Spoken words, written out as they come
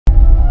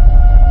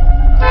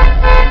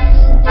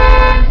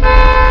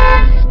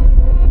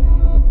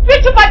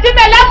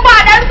Fatime lamba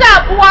dan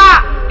zabuwa.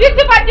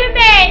 Titi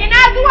Fatime ina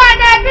zuwa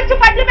ne Titi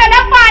Fatime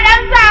lamba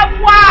dan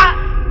zabuwa.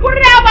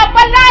 Kurna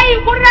babban layi,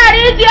 kurna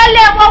rijiyar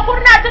lemo,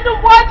 kurna tudun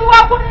botuwa,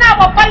 kurna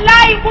babban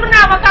layi,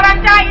 kurna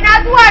makaranta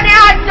ina zuwa ne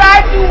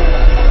Hajjaju.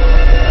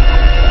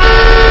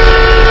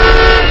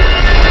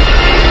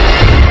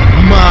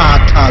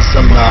 Mata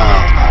sallah.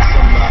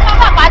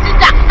 Baba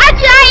Fatinta,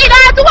 ajiya ina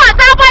zuwa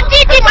sabon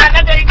titi ma.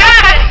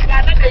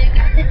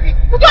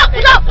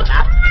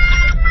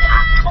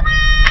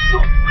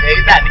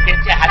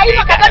 Ai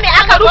baka ga me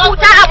aka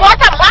rubuta a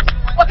motar ba?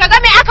 Baka ga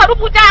me aka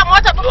rubuta a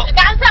motar ba?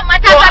 Ga an san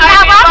mata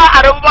sallah ba? Ba a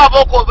rumba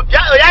boko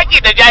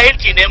yaki da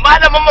jahilci ne.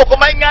 Malamin mu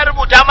kuma in ya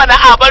rubuta mana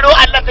a baro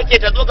Allah take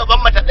ta zo gaban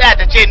mu ta tsaya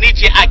ta ce ni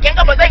ce a kin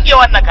ga ba zan iya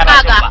wannan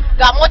karatu ba.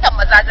 Ga motar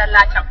maza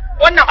zalla can.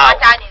 Wannan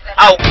mata ne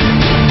zalla.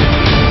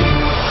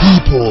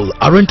 People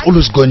aren't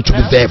always going to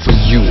be there for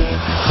you.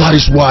 That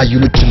is why you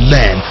need to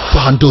learn to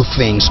handle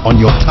things on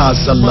your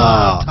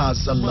Tazala.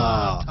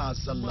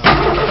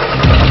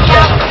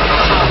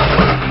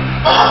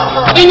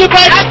 In yi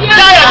faci, ya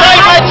zai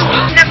faci.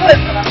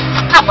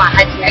 Haba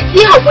Hajiya, ki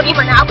haƙuri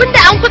mana abinda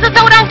an kusa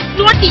sauran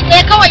loti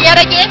ɗaya kawai ya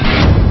rage.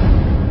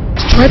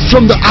 Straight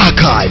from the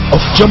archive of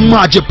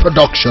Jamaje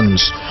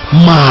Productions,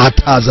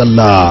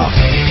 Matazala.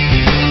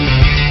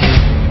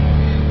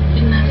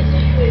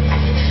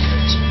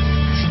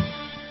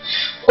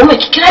 Kuma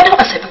ki kira dan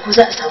Asabe ko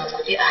za a samu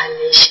kuɗi a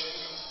hannun shi.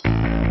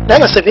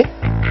 Dan Asabe?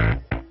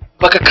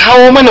 Baka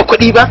kawo mana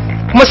kuɗi ba,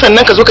 kuma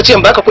sannan ka zo ka ce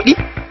in baka kuɗi?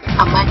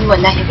 Amma ni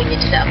wallahi ban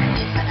yadda da abin da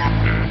ya faɗa ba.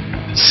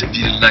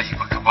 Sabilillahi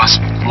baka ba su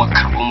kuma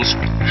karɓo musu.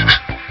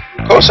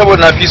 Kawai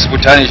saboda na fi su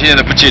fita ne shine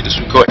na fice da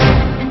su kawai.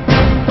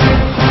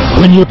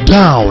 When you're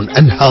down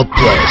and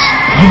helpless,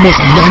 you must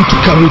learn to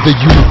carry the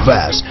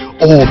universe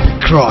or be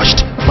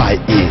crushed by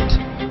it.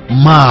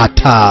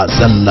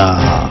 Matazala.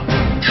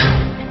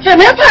 Ya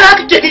me fara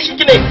kake dishi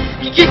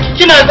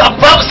kina da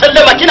babu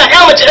sallama kina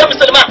ya mace ɗan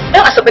musulma.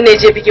 Dan Asabe ne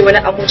je bige wani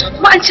a mota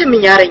kuma an ce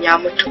min yaron ya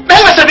mutu.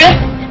 Dan Asabe?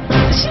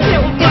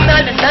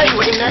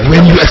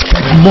 When you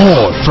expect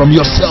more from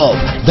yourself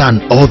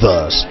than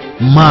others,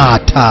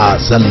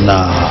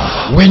 Matazala.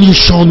 When you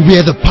shun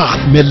where the path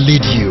may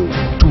lead you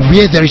to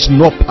where there is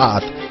no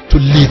path to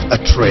leave a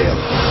trail,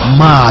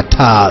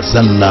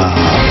 Matazala.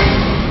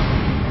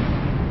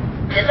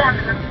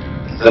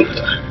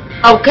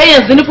 Au kai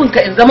yanzu nufin ka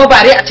in zama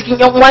bare a cikin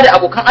yan uwa da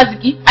abokan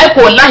arziki? Ai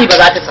ko wallahi ba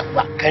za ta sabu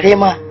ba. Kare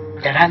ma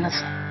da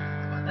ranarsa.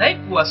 Ai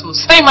kuwa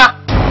sosai ma.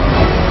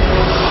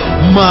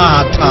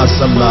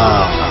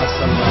 Matazala.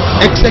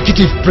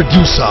 Executive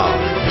producer,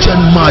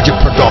 Jamaje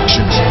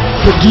Productions.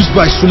 Produced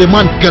by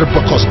Suleiman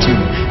Garba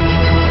Costume.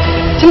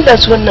 Tun da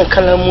su wannan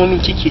kalamomi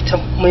kike ta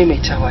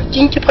maimaitawa,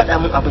 kin ki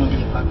faɗa min abin da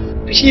ya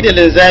faru. Fushi da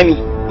linzami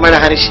mara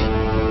harshe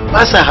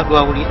ba sa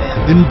haɗuwa wuri ɗaya.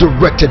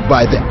 Directed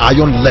by the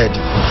Iron Lady,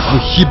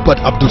 Muhibbat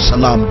Abdul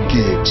Salam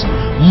Gates.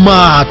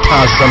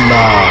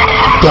 Matazala.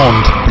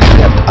 Don't be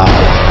left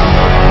out.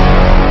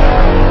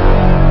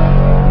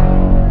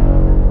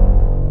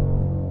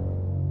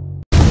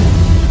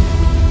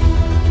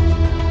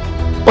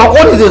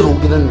 Bako ne zai zo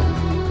gidan nan.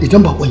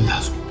 Idan bakon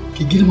ya zo,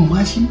 ki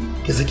girmama shi,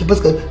 ki saki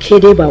fuskar. Ke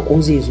dai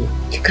bako zai zo,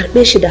 ki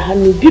karbe shi da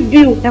hannu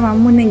bibbiyu. Dama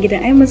mun nan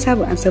gidan ai mun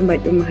saba an san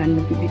baɗin mu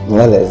hannu bibbiyu.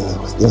 Wala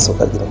zan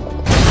sauka gidan ku.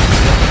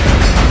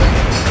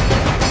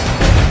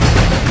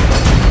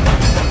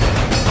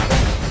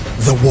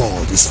 The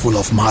world is full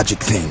of magic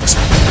things,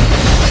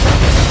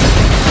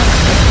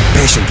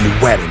 patiently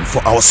waiting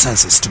for our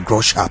senses to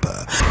grow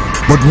sharper.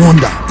 But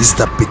wonder is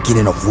the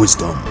beginning of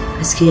wisdom.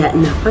 Gaskiya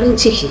ina farin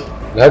ciki.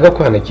 Na ga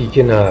kwanaki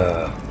kina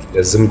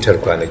da zumtar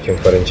kwanakin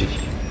farin ciki.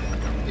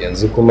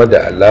 Yanzu kuma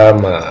da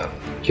alama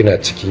kina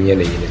cikin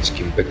yanayi na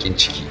cikin bakin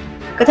ciki.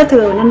 Ka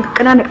tattara wannan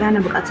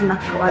ƙananan bukatun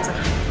naka ka watsa.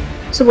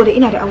 Saboda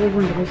ina da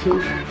abubuwan da nake yi.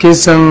 Kin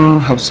san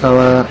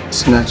Hausawa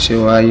suna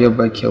cewa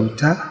yaba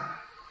kyauta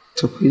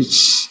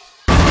tukwici.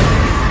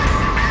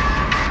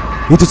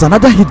 It is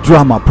another hit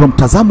drama from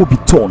Hausa Movies,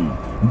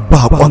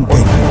 Bakon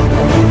Gari.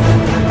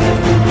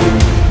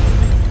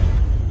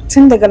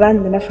 Tun daga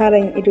ranar da na fara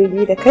yin ido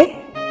biyu da kai,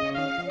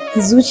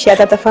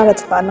 zuciyata ta fara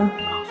tunanin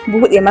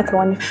buɗe maka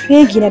wani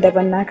fegi na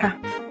daban naka.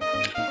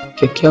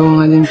 Kyakkyawan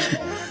halinki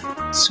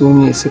su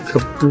ne suka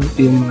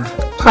buɗe ma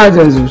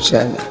fadar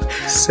zuciya na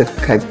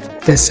suka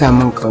dasa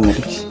min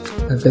ƙaunarki.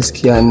 A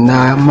gaskiya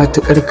na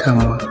matuƙar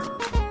kamuwa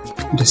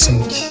da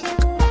sanki.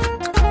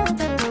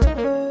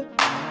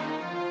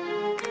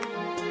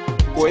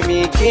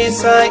 Wani ke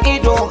sa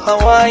ido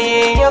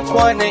hawaye ya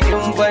kwana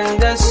in ban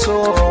da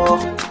so.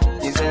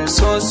 Izan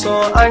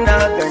so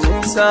ana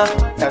ganinsa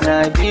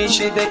ana bi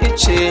shi da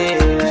ice.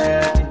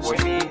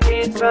 Wani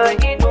ke sa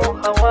ido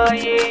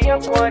hawaye ya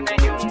kwana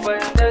in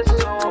ban da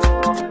so.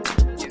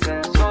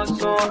 Izan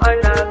so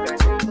ana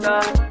ganinsa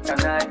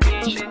ana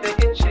bi shi da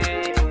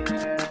ice.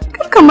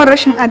 Kamar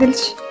rashin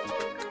adalci.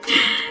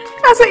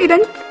 Kasa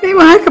idan kai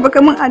ma haka baka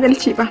min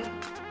adalci ba.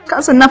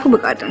 Kasa na fi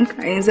bukatunka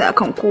yanzu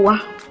akan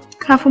kowa.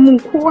 Kafin mun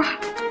kowa.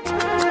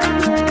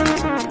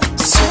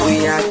 So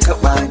ya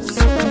taɓa ni.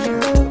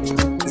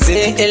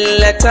 Zai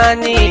illata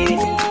ni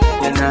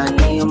yana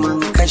neman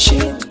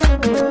kashe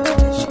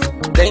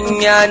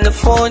dan ya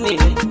nufo ne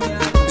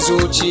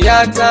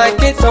zuciya ta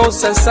ke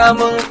tausasa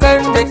min kar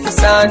da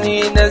kisani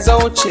na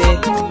zauce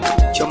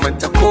ki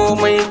manta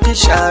komai ki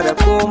share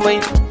komai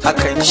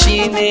hakan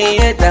shine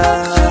ya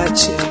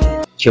dace.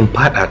 Kin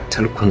fada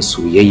tarkon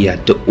soyayya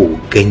da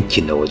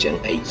oganki na wajen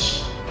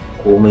aiki.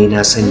 Komai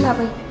na sani,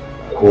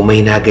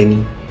 komai na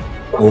gani,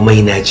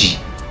 komai na ji.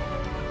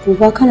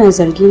 Ba kana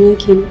zargi ne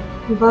kenan?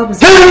 Babu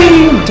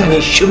zargi.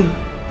 Mutane shiru.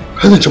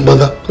 Kana cin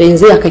banza. To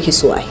yanzu ya kake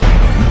so ai?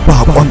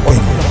 Bakon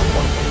kwani.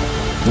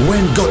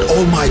 When God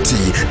Almighty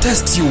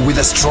tests you with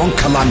a strong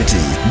calamity,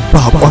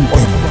 bakon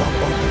kwani.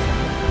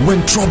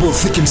 When trouble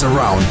thickens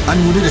around and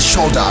you need a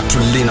shoulder to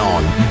lean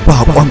on,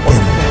 bakon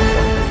kwani.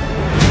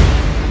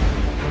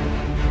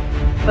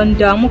 Ban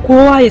damu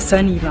kowa ya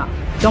sani ba,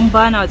 don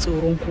bana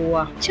tsoron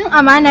kowa. Cin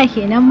amana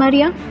kenan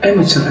Maryam? Ai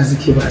mucin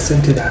arziki ba a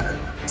san ta da haka.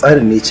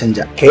 Tsarin ne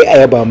canja. Kai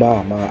ayaba ma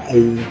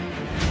ai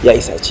ya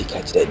isa ce ka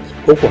ji daɗi.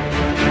 Ko kuwa?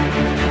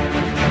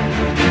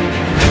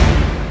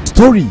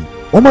 Story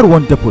Omar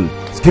Wonderful.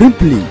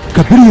 Screenplay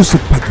Kabir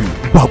Yusuf Fagi.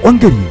 Bakon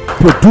gari.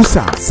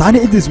 Producer Sani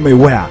Idris Mai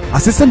Waya.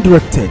 Assistant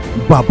Director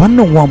Baban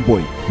nan One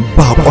Boy.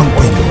 Bakon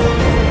gari.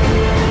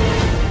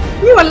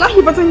 Ni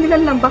wallahi ba zan yi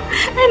lallan ba.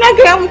 Ai na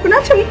ga muku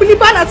na ce muku ni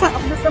ba na son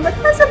Abdul Samad.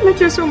 Na san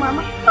nake so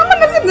mama. Mama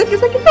na san nake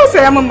so ki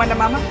tausaya min mana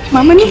mama.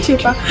 Mama ni ce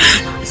fa.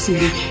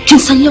 Sire, kin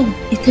san yau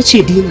ita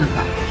ce dina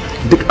ba.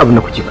 Duk abin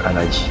da kuke faɗa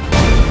na ji.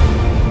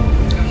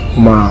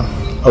 Kuma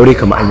aure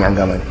kamar an yi an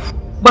gama ne.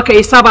 Baka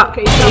yi saba,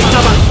 ka yi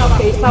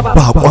saba.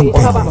 Bakon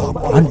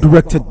gari. And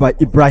directed by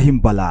Ibrahim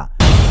Bala.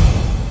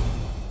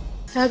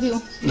 Sabiu.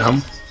 Na'am.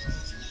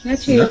 Na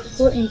ce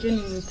ko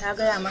injinin ta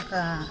gaya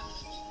maka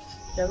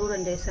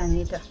daruran da ya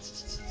same ta.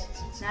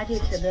 Na je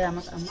ta gaya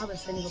maka amma ban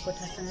sani ba ko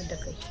ta sanar da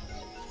kai.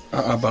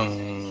 A'a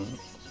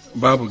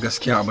babu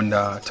gaskiya abin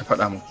da ta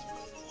faɗa min.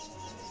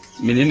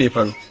 Menene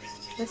faru?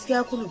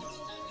 Gaskiya Kulu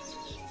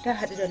ta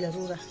haɗu da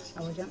larura a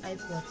wajen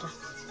aikuwarta.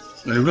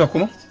 Larura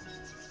kuma?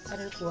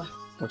 Ƙarar kuwa.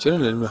 Wace ne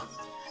larura?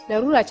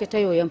 Larura ce ta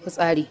yoyon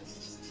fitsari.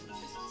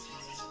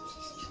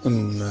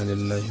 Inna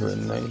lillahi wa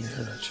inna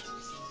ilaihi raji'un.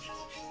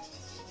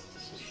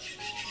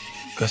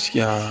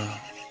 Gaskiya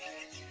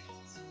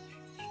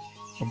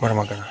babbar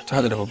magana ta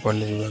haɗu da babbar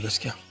larura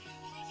gaskiya.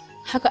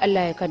 Haka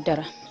Allah ya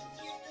kaddara.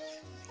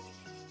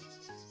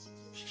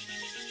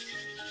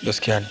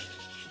 Gaskiya ne.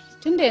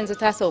 Tunda yanzu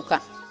ta sauka,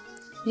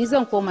 ni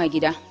zan koma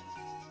gida.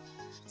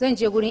 Zan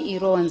je gurin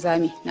Iro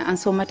wanzami na an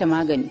so mata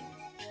magani.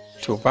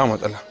 To ba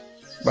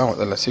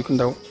matsala sai kun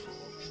dawo.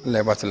 Allah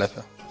ya ba ta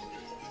lafiya.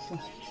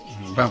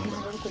 Ba mu.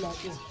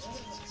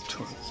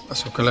 To a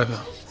sauka lafiya.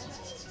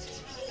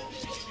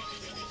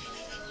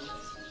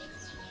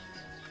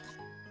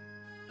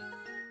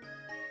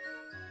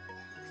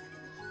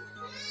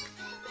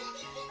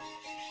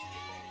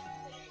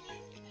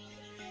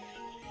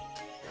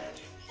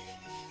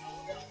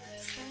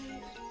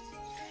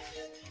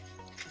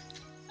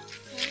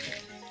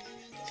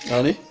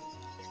 Ani?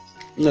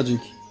 Ina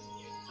jinki.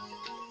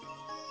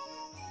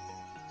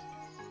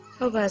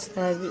 Haba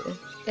Sabi'u,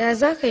 ya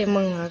za ka yi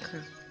min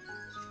haka?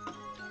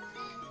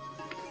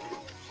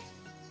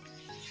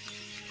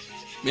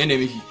 Mene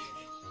miki?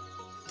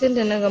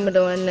 Tunda na gamu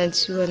da wannan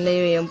ciwon na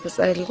yoyon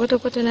fitsari,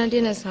 kwata-kwata na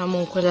daina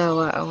samun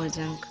kulawa a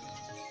wajenka.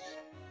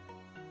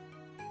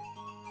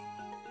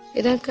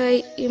 Idan ka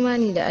yi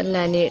imani da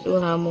Allah ne ya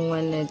ɗora min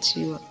wannan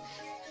ciwon,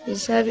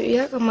 Sabi'u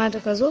ya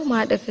kamata ka zo mu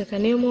haɗa kai ka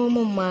nemo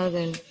min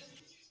magani.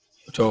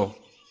 To,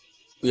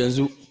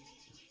 yanzu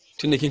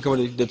tunda kin kama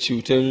da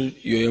cutar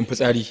yoyon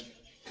fitsari,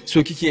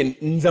 so kike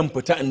in zan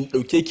fita in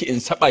dauke ki in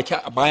saba ki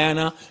a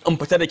bayana in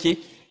fita da ke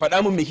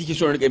faɗa min me kike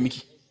so in rika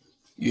miki?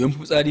 Yoyon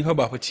fitsari fa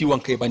ba fa ciwon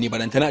kai bane,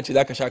 balantana a ce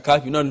zaka sha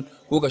kafinol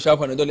ko ka sha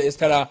panadol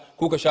extra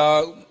ko ka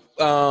sha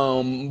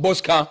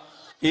boska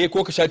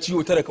ko ka sha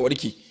ciwo tara ka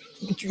warke.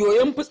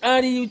 Yoyon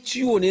fitsari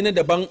ciwo ne na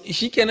daban,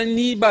 shikenan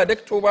ni ba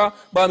dakto ba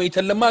mai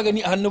tallan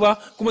magani a hannu ba,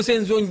 kuma sai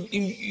in zo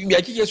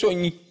ya kike so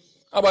in yi?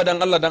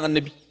 Abadan Allah dan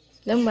annabi.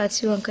 Dan ba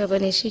ciwon kai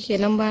bane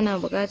shikenan bana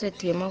buƙatar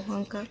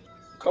taimakon ka.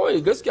 Kawai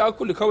gaskiya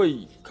Kulu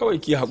kawai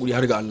ki haƙuri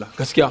har ga Allah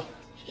gaskiya.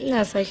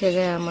 Ina sake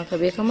gaya maka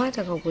bai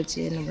kamata ka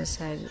guje ni ba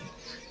Sabi.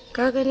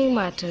 Ka gani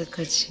matar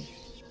ka ce.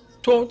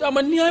 To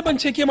daman ni ai ban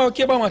ce ke ba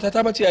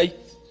matata bace ai.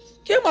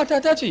 Ke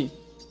matata ce.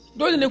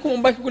 Dole ne kuma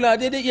in baki kula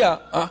daidai iya.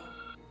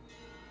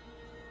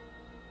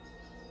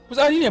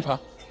 Fitsari ne fa.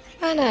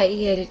 Ana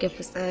iya rike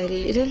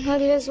fitsari idan har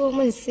ya zo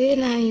min sai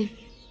na yi.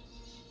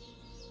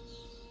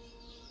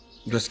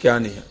 Gaskiya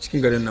ne a cikin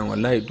garin nan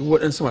wallahi duk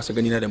waɗansu masu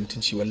gani na da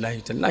mutunci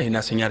wallahi tallahi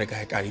na san ya riga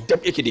ya ƙare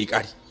dab yake da ya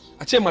ƙare.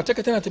 A ce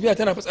matarka tana tafiya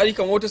tana fitsari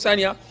kan wata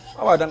saniya?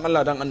 Aba dan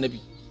Allah dan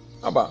annabi.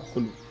 Aba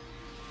Kulu.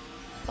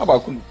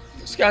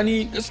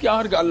 Gaskiya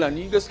har ga Allah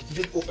ni gaskiya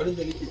duk kokarin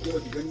da nake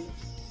kewa ki gani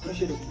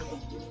rashe da kuma.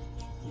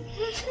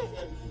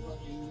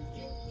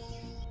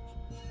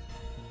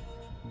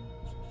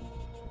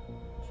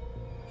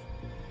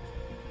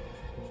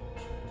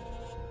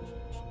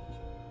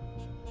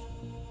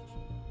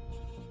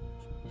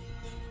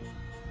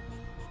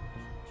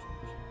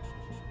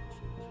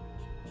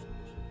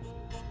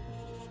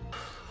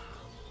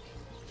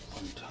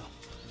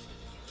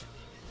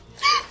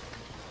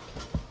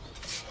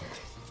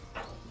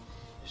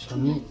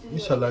 Sannu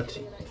misalati.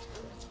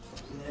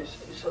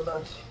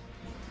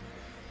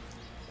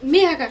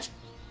 Me haka?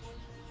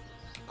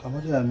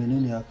 Kamar ya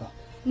menene haka?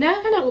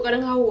 Na kana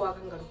kokarin hawowa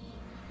kan gado.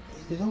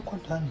 Zan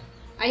kwanta ne.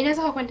 A ina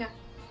saka kwanta?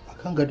 A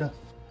kan gadon.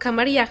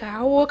 Kamar ya ka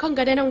hawo kan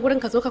gadon nan gurin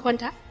ka zo ka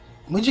kwanta?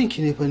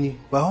 Mijinki ne fa ni,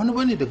 ba wani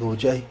bane daga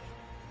waje ai.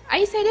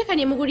 Ai sai dai ka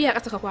nemi guri a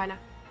ƙasa ka kwana.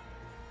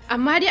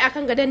 Amma dai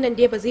akan gadon nan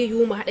dai ba zai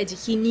yiwu mu haɗa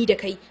jiki ni da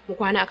kai mu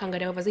kwana akan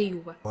gadon ba zai yiwu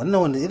ba.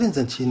 Wannan wanda irin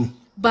zance ne?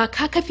 Ba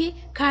ka kafe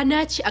ka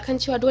naci akan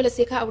cewa dole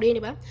sai ka aure ni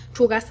ba?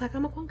 To ga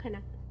sakamakon ka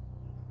nan.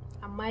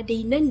 Amma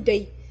dai nan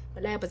dai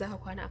wallahi ba za ka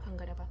kwana akan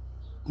gado ba.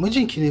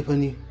 Mijinki ne fa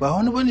ni, ba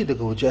wani bane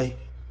daga waje ai.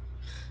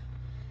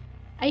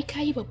 Ai ka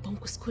yi babban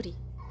kuskure.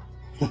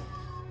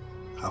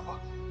 Haba,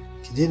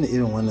 ki daina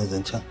irin wannan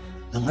zancen.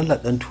 Dan Allah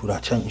dan tura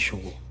can in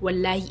shigo.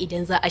 Wallahi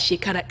idan za a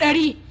shekara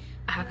 100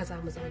 a haka za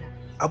mu zauna.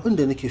 Abin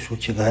da nake so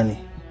ki gane,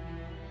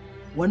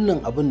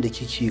 wannan abin da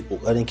kike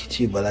kokarin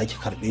kice ba za ki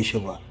karbe shi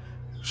ba,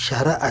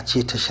 shari'a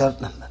ce ta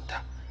sharɗan nan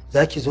ta.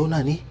 Za ki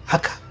zauna ne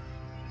haka?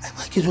 Ai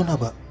ba ki zauna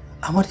ba.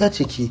 Amarya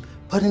ce ki,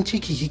 farin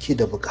ciki kike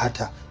da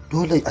bukata,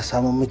 dole a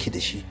samu miki da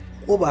shi.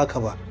 Ko ba haka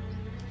ba?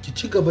 Ki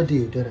ci gaba da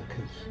yaudarar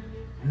kanki.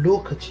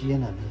 Lokaci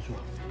yana nan zuwa.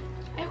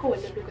 Ai ko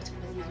wannan lokacin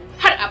ba zai zo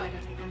har abada.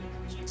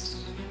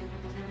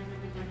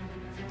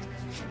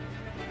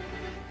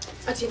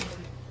 A ce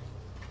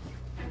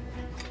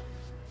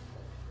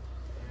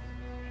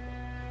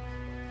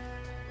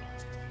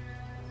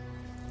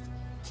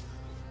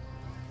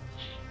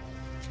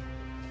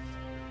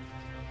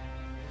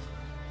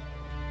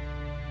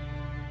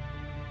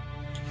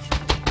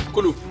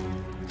Kulu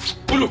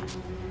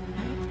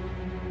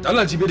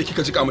Allah jibe da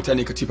kika jika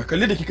mutane katifa,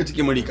 kalle da kika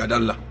jike marika da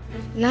Allah.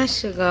 Na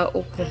shiga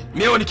uku.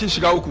 Me wani kin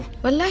shiga uku?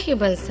 Wallahi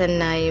ban san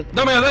nayi.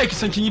 Dama ya za ki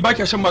san kin yi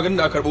baki shan maganin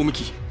da aka karbo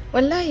miki?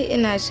 Wallahi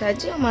ina sha,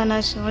 jiya ma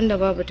na sha wanda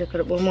babu ta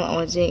karbo min a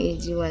wajen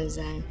iji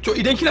wanzami. To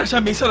idan kina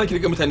sha me yasa zaki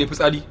riga mutane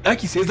fitsari?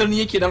 Daki sai zarni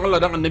yake dan Allah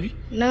dan Annabi?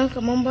 Na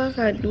kaman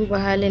baka duba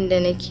halin da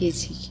nake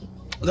ciki.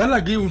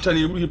 Allah ga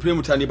mutane rufe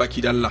mutane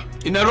baki da Allah.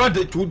 Ina ruwa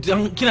da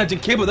kina jin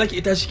kai ba za ki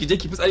ita shi ki je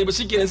ki fitsari ba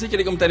shikenan sai ki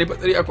riga mutane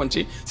fitsari a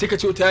kwance sai ka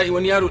ce ta yi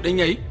wani yaro dan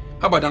yayi?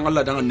 Haba dan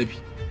Allah dan Annabi.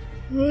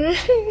 Inna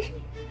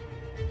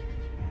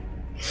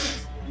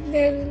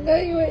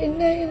lillahi wa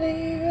inna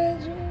ilaihi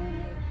raji'un.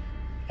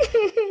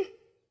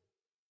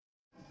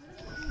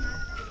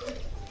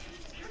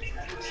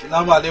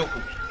 Assalamu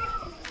alaikum.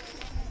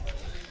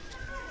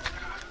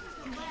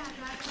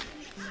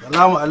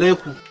 Assalamu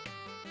alaikum.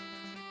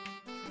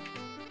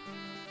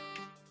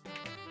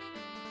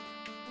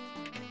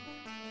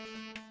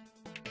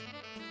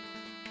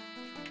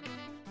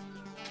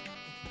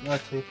 Ya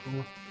ce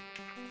kuma.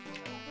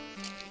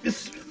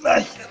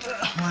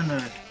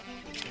 Bismillahirrahmanirrahim.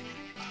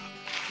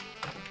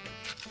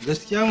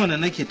 Gaskiya mana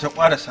nake ta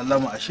ƙwara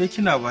sallama, ashe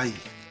kina bayi.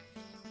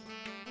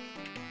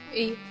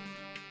 Eh.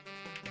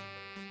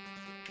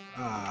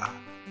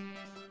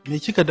 Me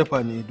kika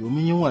dafa ne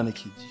domin yunwa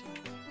nake ji?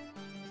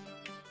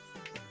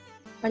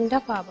 Ban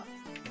dafa ba.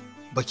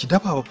 Baki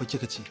dafa ba fa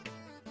kika ce?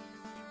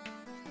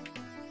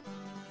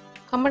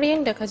 Kamar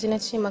yadda ka ji na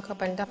ce maka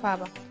ban dafa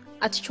ba.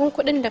 A cikin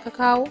kuɗin da ka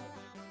kawo,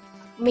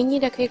 mun yi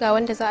da kai ga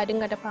wanda za a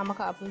dinga dafa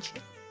maka abinci.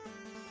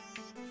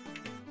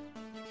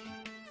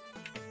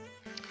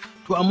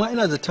 To amma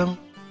ina zaton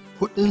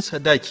kuɗin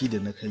sadaki da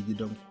na kai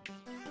gidanku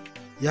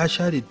ya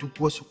share duk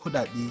wasu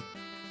kuɗaɗe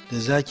da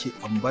zaki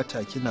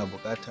ambata kina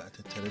bukata a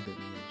tattare da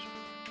ni yanzu.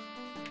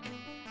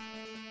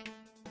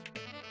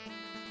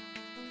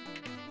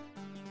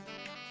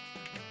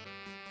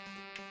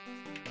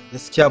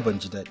 Gaskiya ban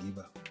ji daɗi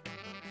ba,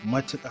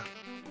 matuƙa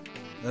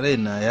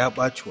raina ya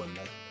ɓaci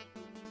wallahi.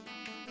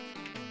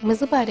 Mu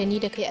zuba da ni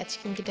da kai a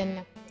cikin gidan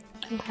nan,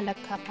 in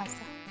halakka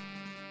fasa.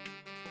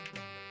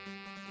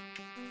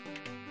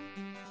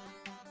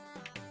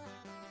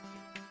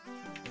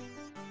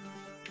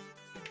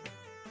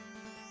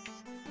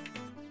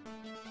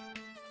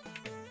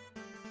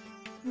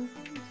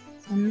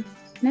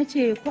 Na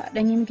ce ko a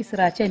ɗanyi miki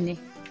siracen ne?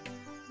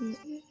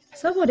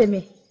 Saboda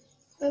me?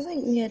 Ba zan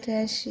iya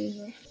tashi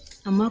ba.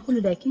 Amma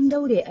kulu da kin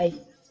daure ai.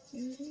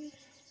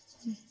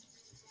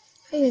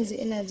 Har yanzu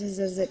ina jin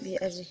zazzaɓi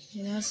a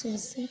jikina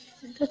sosai.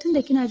 To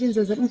tunda kina jin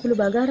zazzaɓin kulu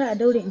ba gara a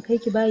daure in kai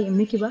ki bayi in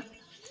miki ba?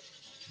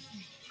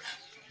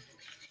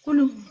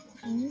 Kulu,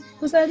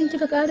 kusarin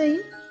kika ƙara yi?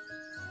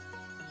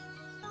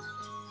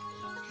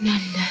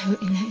 Lallahi wa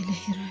ina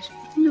ilaihi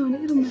raji'un. Ina wani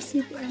irin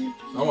masifu a nan.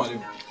 Assalamu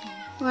alaikum.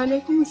 Wa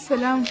alaikum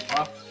assalam.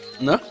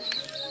 Na?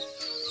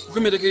 Kuka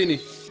me da kai ne?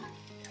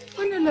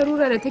 Wannan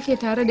larura da take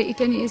tare da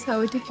ita ne yasa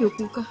wai take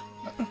kuka.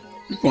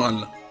 Ikon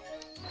Allah.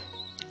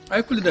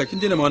 Ai kullu da kin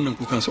daina ma wannan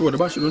kukan saboda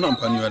ba shi da wani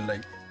amfani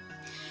wallahi.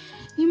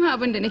 Ni ma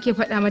abin da nake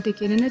faɗa mata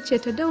kenan nace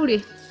ta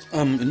daure.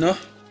 Ina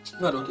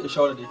da wata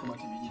shawara da ya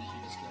kamata mu yi da shi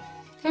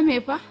gaskiya. Ta me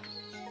fa?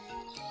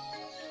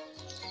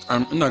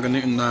 Ina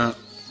ganin ina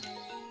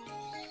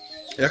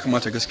ya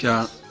kamata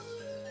gaskiya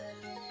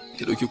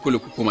ki dauki kullu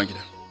ku koma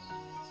gida.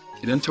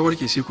 Idan ta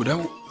warke sai ku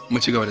dawo mu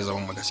ci gaba da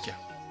zaman mu gaskiya.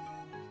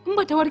 In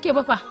ba ta warke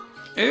ba fa?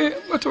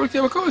 Ba ta warke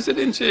ba kawai sai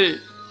dai in ce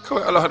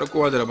kawai Allah haɗa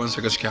kowa da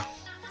rabansa gaskiya.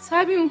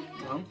 Sabiu,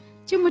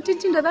 Cin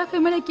mutuncin da za ka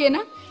yi mana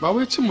kenan? Ba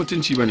wai cin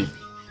mutunci ba ne.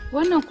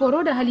 Wannan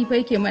koro da halifa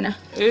yake mana.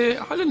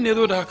 Halin ne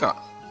zo da haka.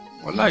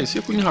 Wallahi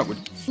sai kun yi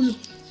haƙuri.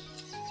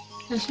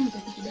 Tashi mu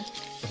tafi gida.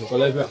 Ka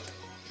lafiya.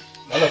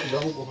 Allah ku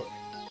damu kofar.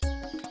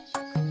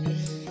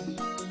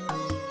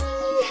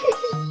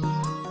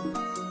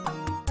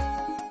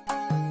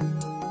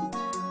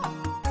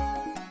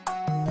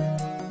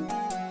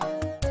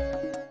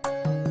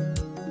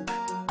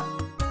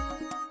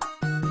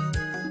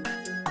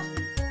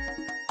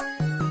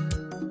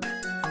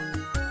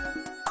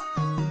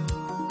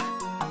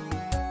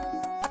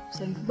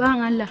 Ban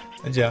Allah.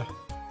 Ajiya.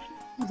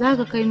 Za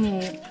ka kai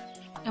mu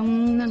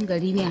ɗan nan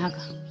gari ne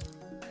haka.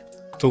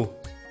 To,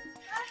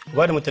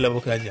 ba da mutala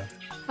baka ajiya.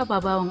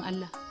 Haba bawan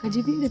Allah, ka ji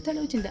da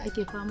talaucin da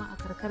ake fama a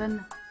karkarar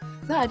nan.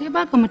 Za a dai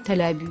baka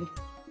mutala 2,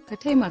 ka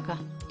taimaka.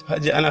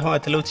 Hajiya ana fama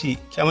talauci,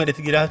 kyamar da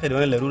ta gida haka da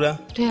wani larura?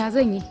 To ya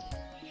zan yi?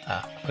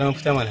 Akwai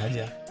mafita mana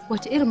hajiya.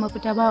 Wace irin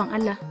mafita bawan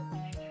Allah?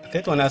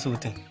 Kai ta wani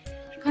asibitin.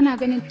 Kana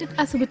ganin duk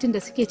asibitin da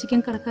suke cikin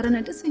karkarar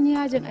nan duk sun yi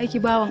yajin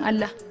aiki bawan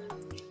Allah.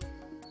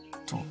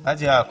 To,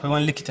 Hajiya akwai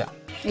wani likita.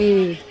 Da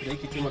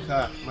yake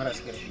taimaka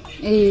marasa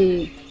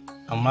ƙarfi.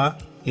 Amma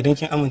idan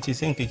kin amince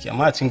sai in kai ki,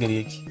 amma a cikin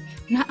gari yake.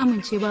 Na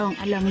amince bawan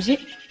Allah mu je.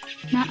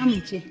 Na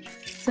amince.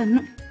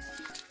 Sannu.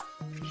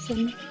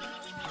 Sannu.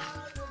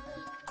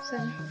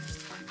 Sannu.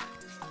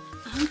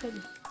 A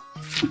hankali.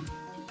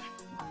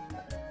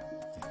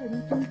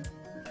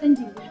 Ɗan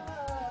jibi.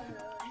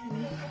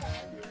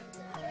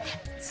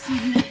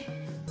 Sannu.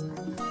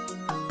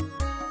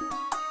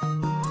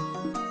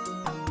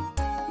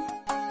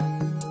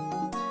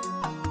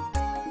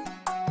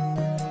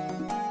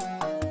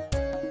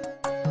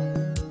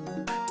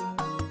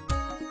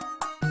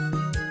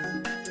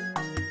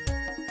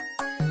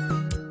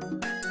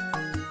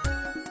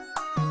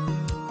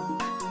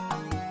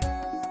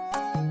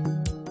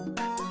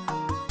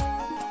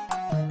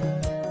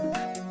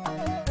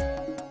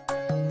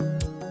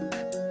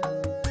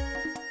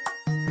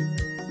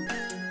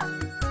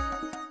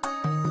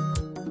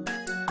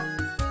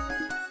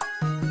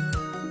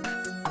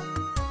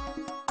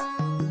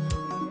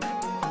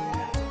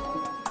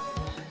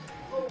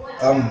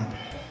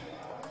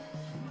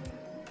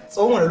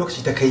 Tsawon wani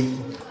lokaci ta kai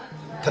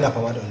tana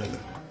fama da wannan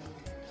yau?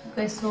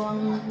 Kai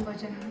tsawon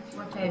wajen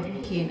wata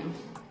 2 kenan.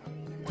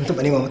 Kun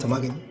taɓa nema mata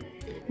magani?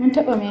 Mun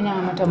taɓa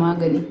nema mata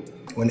magani.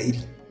 Wani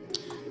iri?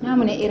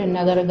 Namu ne irin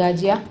na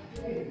gargajiya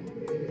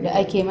da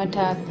ake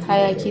mata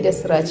hayaki da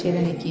sirace da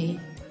nake yi.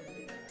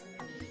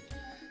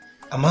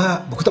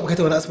 Amma ba ku taɓa kai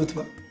ta wani asibiti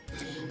ba?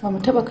 Ba mu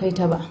taɓa kai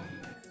ta ba.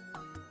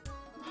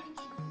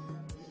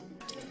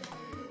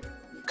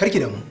 Karki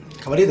da mu,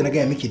 kamar yadda na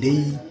gaya miki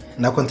dai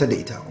na kwantar da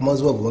ita kuma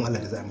zuwa gaban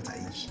Allah da za a mata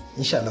aiki.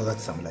 Insha Allah za ta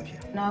samu lafiya.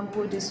 Na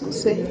gode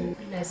sosai.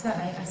 Allah ya sa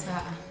a yi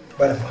asa'a.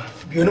 Ba da fa,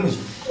 biyo ni mu je.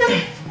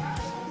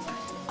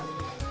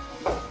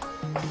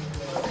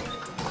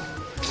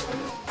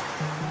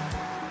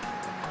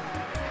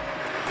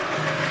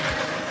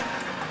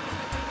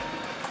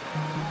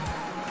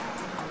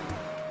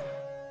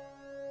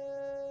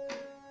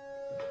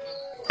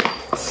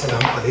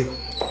 Assalamu alaikum.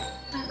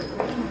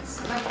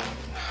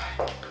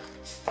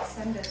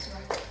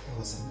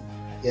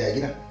 Ya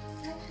gida?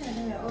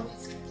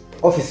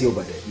 Ofis yau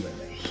ba da yi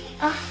wallahi.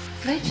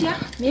 Lafiya?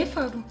 Me ya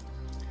faru?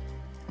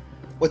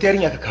 Wata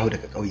yarinya aka kawo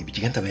daga ƙauye,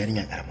 biki ganta ba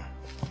yarinya karama.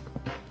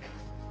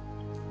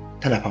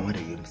 Tana fama da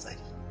yoyon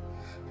fitsari.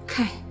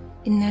 Kai,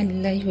 inna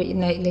lillahi wa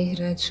inna ilaihi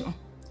raji'un.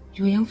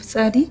 Yoyon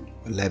fitsari?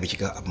 Wallahi biki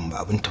ga abin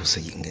ba abin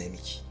tausayi in ga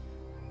miki.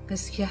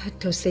 Gaskiya har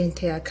tausayin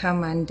ta ya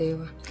kama ni da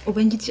yawa.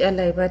 Ubangiji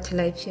Allah ya ba ta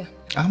lafiya.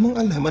 Amin,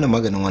 Allah ya mana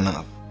maganin wannan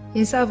abu.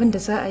 Yanzu abin da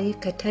za a yi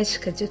ka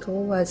tashi ka je ka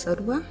wawwatsa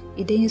ruwa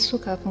idan ya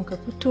so kafin ka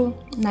fito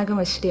na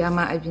gama shirya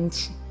ma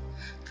abinci.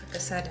 Ka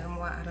sa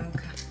damuwa a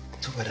ranka.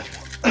 To ba da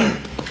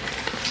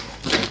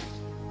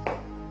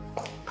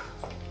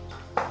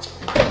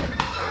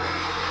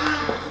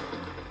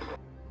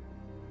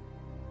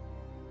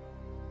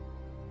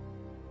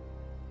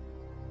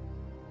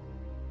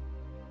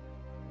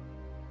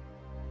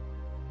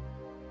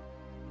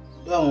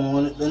Daman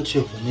wani ɗan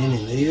cefane ne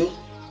na yau.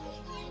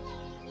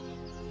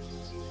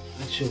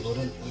 Na ce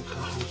bari in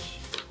kawo shi.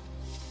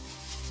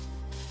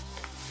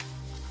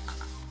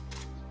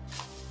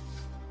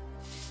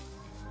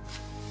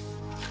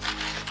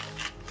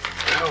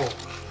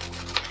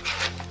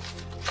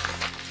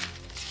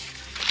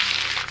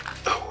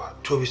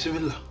 To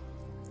bismillah.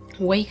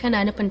 Wai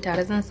kana nufin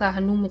tare zan sa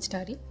hannu mu ci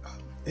tare?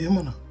 Eh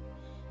mana.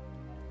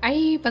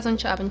 Ai ba zan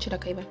ci abinci da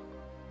kai ba.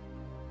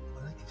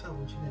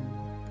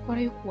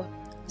 Kwarai kuwa.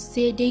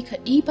 Sai dai ka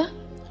ɗiba,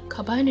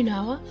 ka bani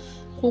nawa,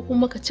 ko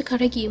kuma ka ci ka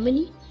rage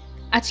mini.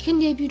 A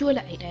cikin da biyu dole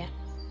ai ɗaya,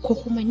 ko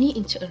kuma ni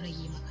in ci in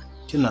rage maka.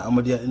 Kina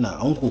amarya ina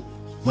anko,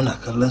 muna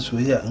kallon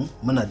soyayya in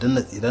muna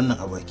danna tsiran nan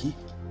a baki.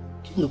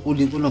 Kin ga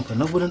kuli kulun fa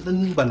na gurin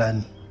dan bala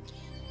ne.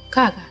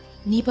 Kaga,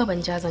 ni ba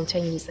ban ja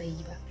zancen yi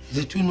tsayi ba.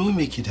 Zaituno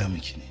me ki da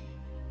miki ne?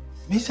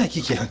 Me yasa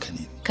kike haka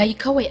ne? Kai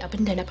kawai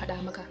abin da na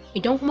faɗa maka.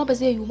 Idan kuma ba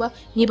zai yiwu ba,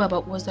 ni ba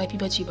baƙuwar zafi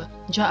bace ba.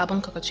 Ja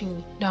abin ka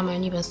cinye. Dama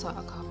ni ban sa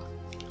aka ba.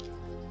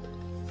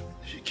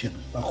 Shikenan,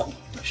 ba ku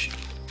ba shi.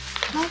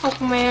 haka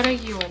kuma ya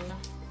rage wannan.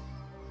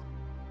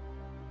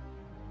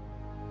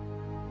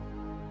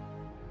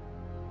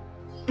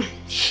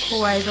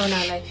 Kowa ya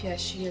zauna lafiya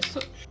shi ya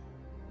so.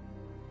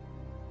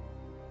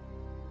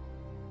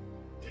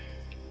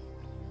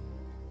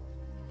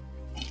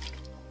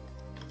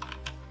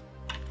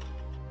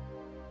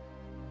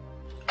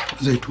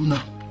 Zaituna.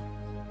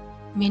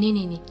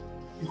 Menene ne?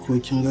 Ko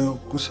kin ga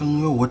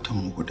kusan yau watan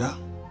mu guda.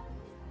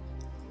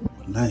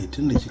 Wallahi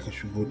tunda kika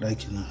shigo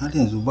ɗakin nan har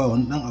yanzu ba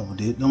wani dan abu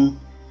da ya dan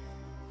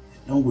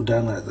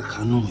gudana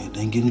tsakanin mai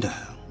dan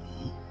gindaya.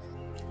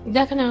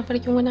 Idan kana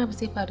mafarkin wani abu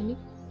zai faru ne?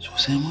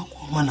 Sosai ma ko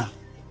mana.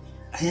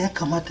 Ai ya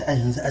kamata a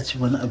yanzu a ci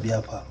wani abu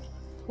ya faru.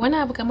 Wani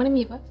abu kamar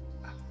me ba?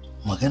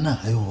 Magana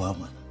haihuwa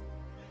mana.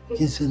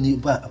 Kin sani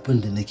ba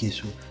abin da nake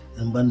so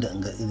in banda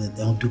in ga irin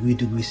dan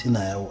dubi suna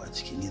yawo a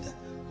cikin gida.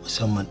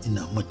 Musamman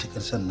ina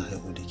matukar son na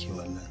haihu da ke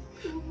wallahi.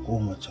 Ko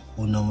mace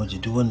ko namiji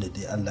duk wanda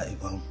dai Allah ya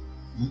bamu.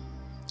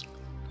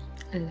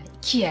 Allah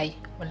kiyaye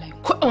wallahi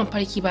ko a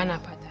mafarki ba na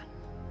fata.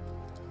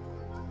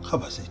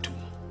 Haba Zaitun.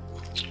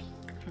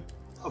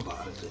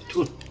 Haba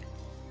Zaitun.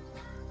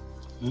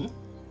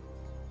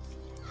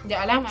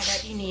 Da alama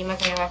daɗi ne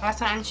maka yawa ka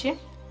san an ce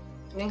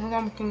idan ka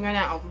ga mutum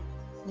yana abu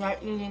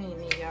daɗi ne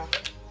mai yawa.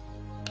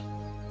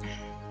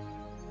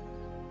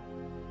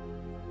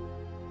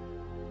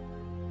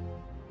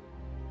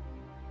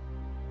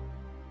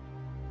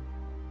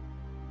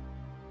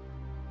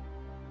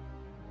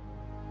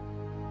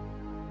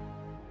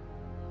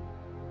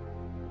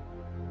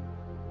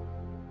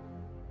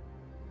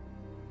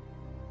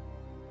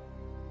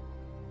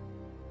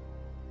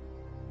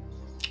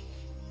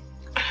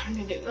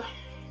 Alhamdulillah.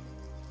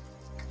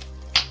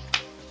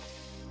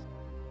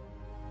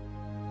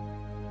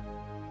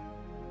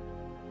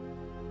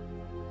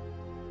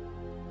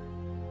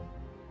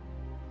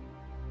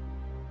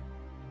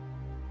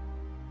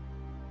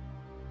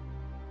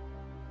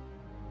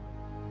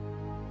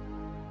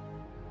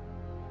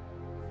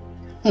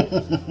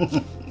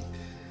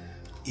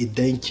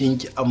 Idan kin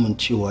ki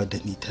amincewa da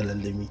ni ta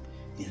lallami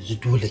yanzu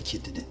dole ke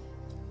da ni.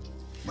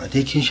 Ba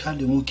dai kin sha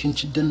lemu kin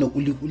ci danna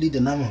kuli-kuli da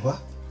nama ba?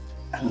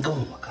 An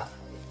gama maka.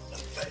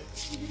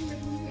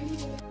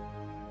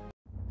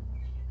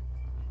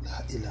 La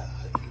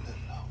ilaha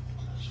illallah.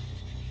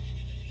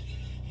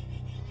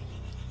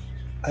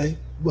 Ai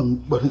ban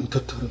barin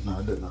tattara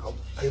na da na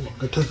abu. Ai ban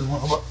ga ta zama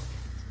ba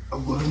a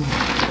gurin.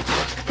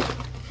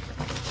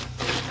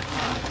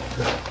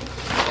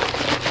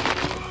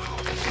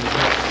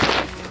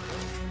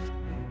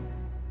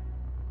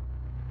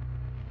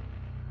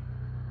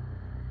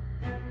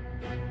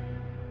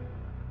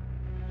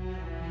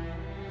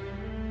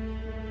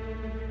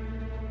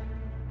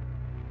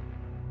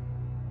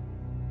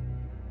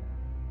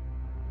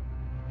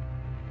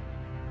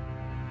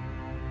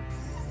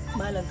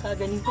 Malam ka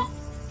gani ko?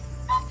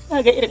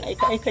 Ka ga irin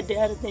aika-aikar da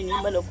yaron nan yi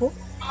mana ko?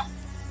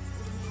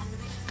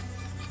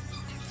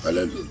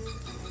 Halalu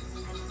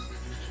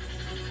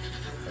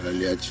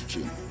ya cuce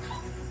ni.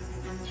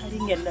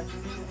 Yarinyar nan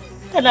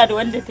tana da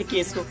wanda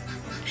take so.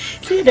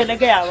 Sai da na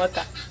gaya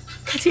maka.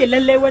 Ka ce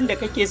lallai wanda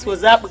kake so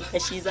zaɓin ka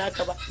shi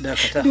zaka ba.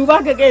 Dakata.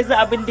 Duba ka ga yanzu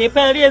abin da ya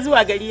fara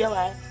zuwa gari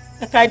yawa.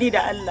 Tsakani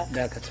da Allah.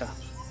 Dakata.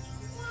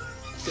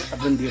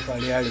 Abin da ya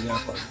faru ya riga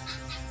faru.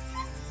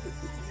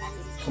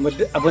 Kuma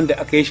duk abin da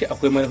aka yi shi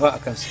akwai manufa a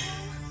kansa.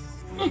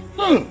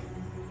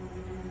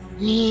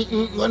 Ni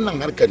wannan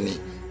harkar ne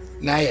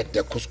na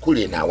yadda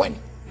kuskure na wani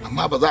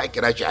amma ba za a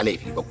kira shi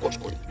laifi ba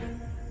kuskure.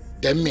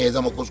 Dan me ya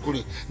zama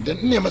kuskure?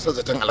 Dan ne masa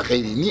zaton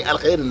alkhairi, ni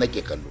alkhairin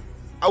nake kallo.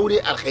 Aure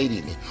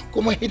alkhairi ne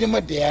kuma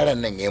hidimar da yaron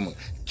nan ya min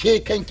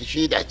ke kanki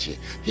shaida ce,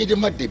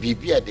 hidimar da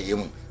bibiya da ya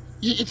min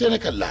yi ita na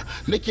kalla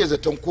nake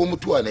zaton ko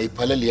mutuwa na yi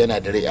falal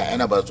yana da rai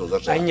yana ba so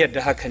zarsa. An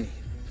yarda haka ne.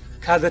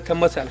 Ka zata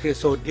masa alkhairi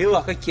sau da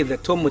yawa kake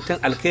zaton mutum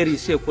alkhairi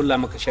sai kulla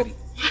maka shari.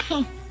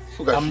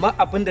 Amma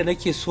abin da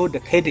nake so da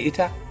kai da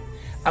ita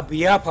abu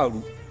ya faru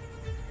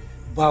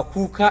ba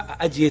kuka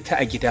a ajiye ta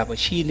a gida ba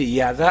shine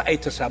ya za a yi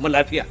ta samu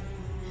lafiya.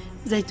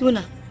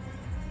 Zaituna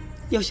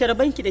yaushe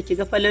rabanki da ki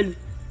ga Falalu?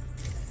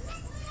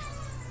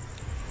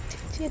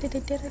 Jiya da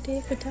daddare da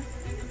ya fita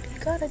bai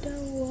kara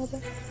dawowa ba.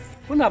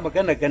 Kuna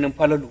magana ganin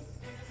Falalu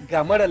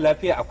ga mara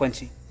lafiya a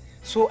kwance.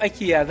 So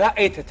ake ya za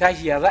a yi ta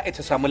tashi ya za a yi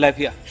ta samu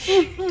lafiya.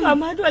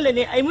 Amma dole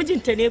ne ai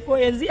mijinta ne ko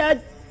yanzu ya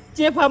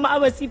jefa mu a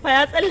masifa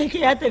ya tsallake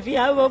ya tafi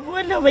ya babu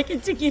wannan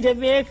bakin ciki da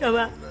me yaka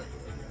ba.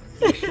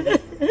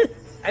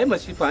 Ai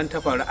masifa an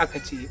ta faru aka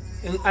ce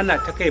in ana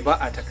ta kai ba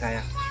a ta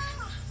kaya.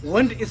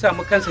 Wanda isa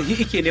mu kansa shi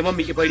ike neman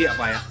mu ibari a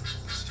baya.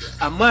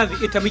 Amma yanzu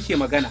ita muke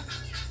magana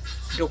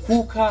da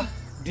kuka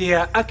da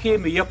ya ake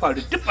mu ya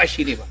faru duk ba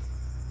shi ne ba.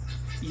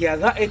 Ya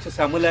za a yi ta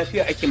samu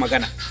lafiya ake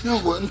magana.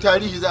 Yau in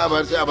tarihi za a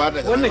bar sai a bar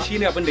da wannan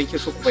shine abin da yake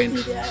so ku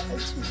bayyana.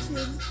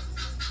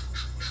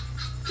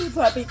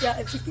 Ba bai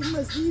a cikin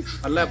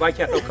masifa. Allah ba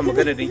ki dauka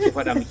magana da yake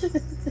faɗa miki.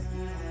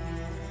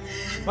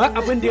 Ba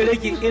abin da ya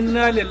rage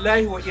inna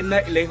lillahi wa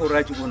inna ilaihi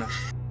raji'una.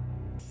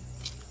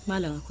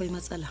 Malam akwai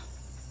matsala.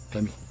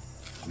 Tami.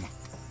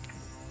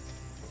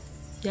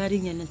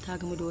 Yarinyar nan ta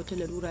gamu da wata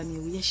larura mai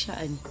wuyar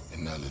sha'ani.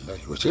 Inna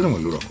lillahi wa inna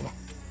ilaihi kuma.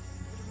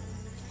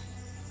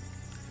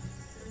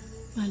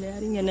 Mala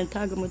yarinyar nan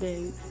ta gamu da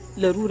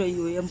larurar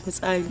yoyon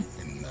fitsari.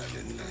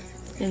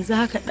 Yanzu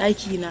haka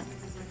ɗaki na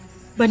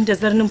ban da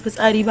zarnin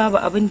fitsari babu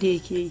abin da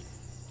yake yi.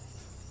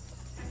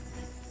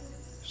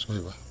 Soyi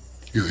ba,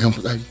 yoyon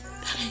fitsari?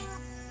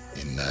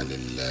 Inna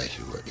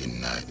lillahi wa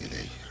inna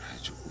ilaihi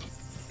raji'un.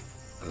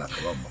 Allah ka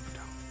ba mu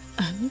mafita.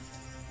 Amin.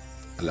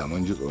 Allah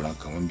mun ji tsoron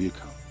kaman bi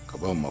ka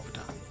ba mu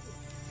mafita.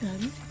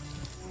 Amin.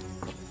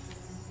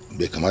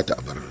 Bai kamata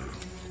a bar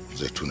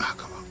Zaituna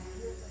haka ba.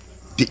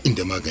 Duk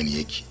inda magani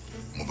yake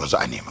mu bazu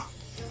a nema.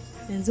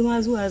 Yanzu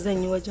ma zuwa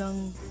zan yi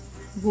wajen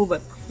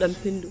Buba dan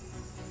Findo.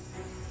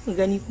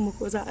 Gani kuma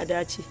ko za a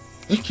dace.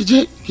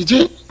 Kije.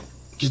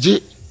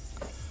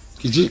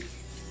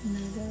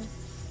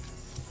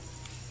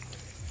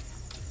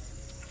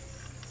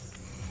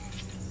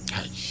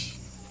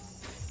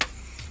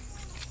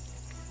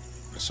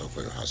 فسوف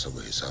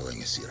يحاسب حسابا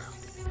يسيرا.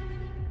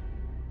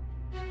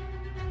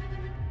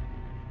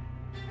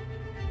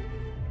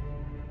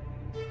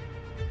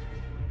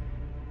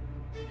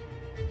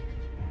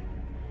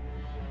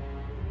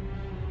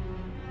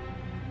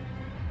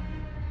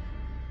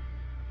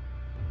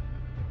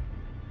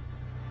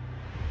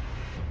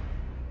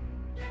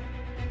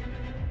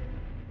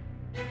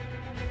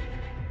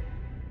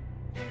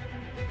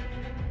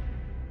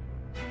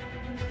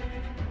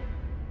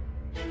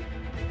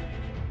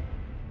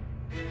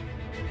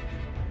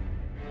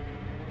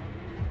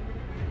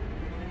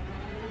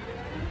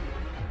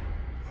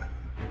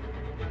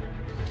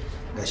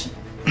 Gashi.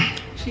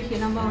 Shi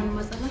kenan ba wani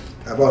matsala?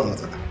 A ba wani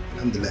matsala.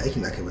 Alhamdulillah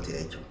aikin da aka yi mata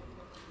yayi kyau.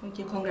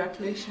 Okay,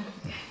 congratulations.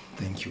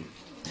 Thank you.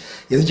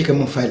 Yanzu kika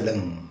min file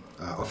din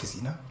a office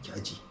ina ki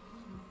aji.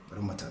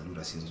 Bari mata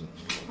allura sai yanzu.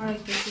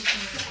 Alright,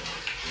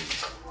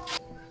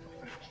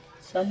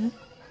 Sannu.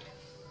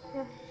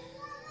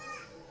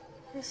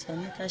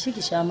 Sannu tashi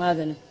ki sha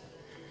maganin.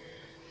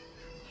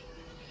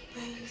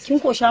 Kin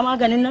ko sha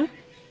maganin nan?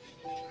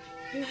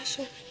 Na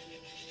sha.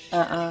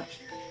 A'a.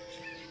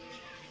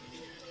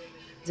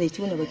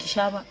 Zaituna baki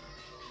sha ba.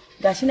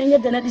 Gashi nan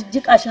yadda na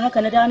jika shi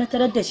haka na da na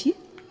tarar da shi.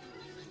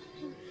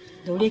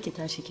 Daure ki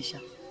tashi ki sha.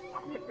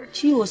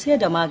 Ciwo sai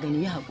da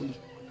magani ya haƙuri.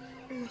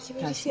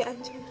 Tashi.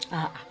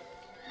 A'a.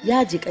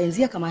 Ya jika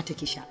yanzu ya kamata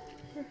ki sha.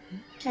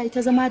 Kai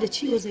ta zama da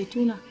ciwo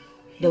Zaituna.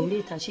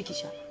 Daure tashi ki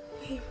sha.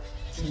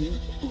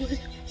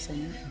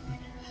 Sannu.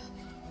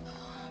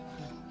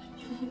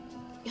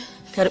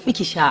 Karbi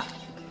ki sha.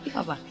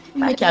 Baba,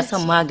 ba kya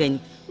son magani.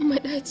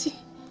 Madaci.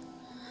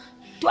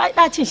 To ai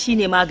dacin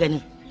shine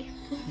maganin.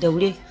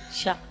 Daure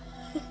sha.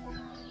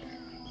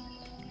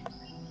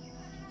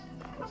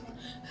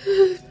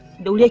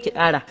 Daure ki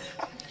ƙara.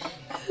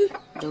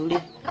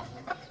 Daure.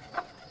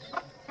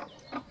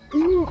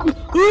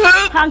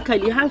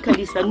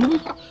 Hankali sannu.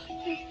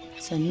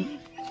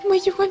 Mai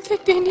ki kwantar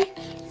da ni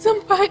zan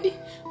faɗi.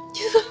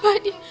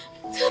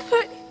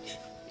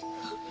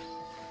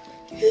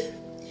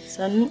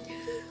 Sannu.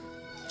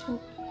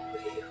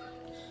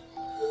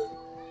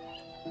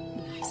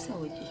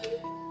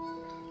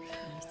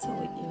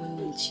 Sauƙi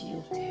wannan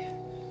ciwo.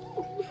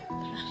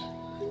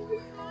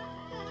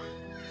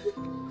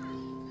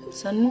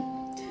 Sannu.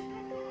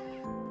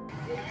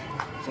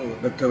 So,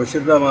 Dr.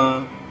 Bashir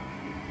dama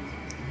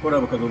ko da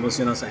baka zo ba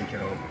sai na san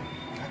kirawo.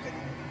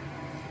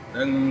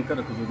 Dan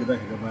kada ka zo gida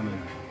ka gaba nan.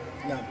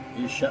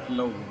 Insha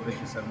Allah gobe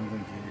ki samu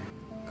zan je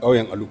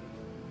ƙauyen Alu.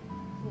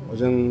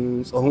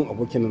 Wajen tsohon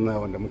abokin na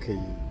wanda muka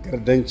yi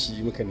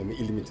gardanci muka nemi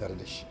ilimi tare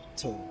da shi.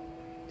 To.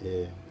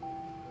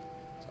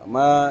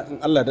 Amma in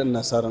Allah da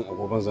ina sa ran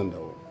agoban zan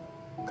dawo.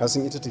 Ka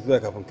san ita tafiya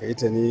kafin ka yi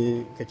ta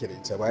ne kake da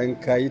ita bayan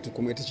ka yi ta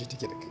kuma ita ce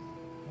take da kai.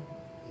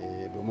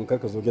 Domin kar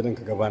ka zo gidan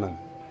ka gaba nan.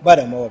 Ba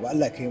da mawa ba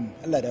Allah kai mu.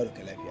 Allah dawo da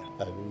ka lafiya.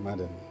 Amin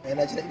madam.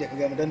 Na ji da ka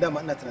ga mu dan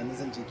dama ina tunanin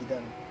zan je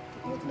gidan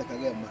kuma tunda ka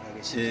ga yamma ka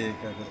ga shi.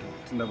 Ka ga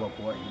tunda ba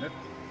kowa ina.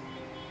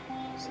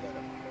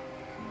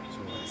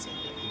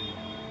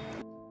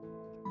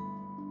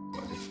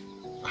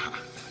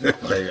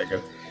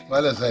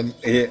 Malam Sani.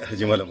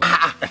 Haji Malam.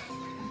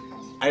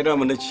 Ai da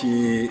na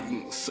ce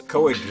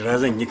kawai dira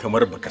zan yi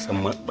kamar baka san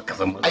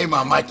ai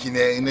mamaki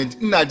ne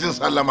ina jin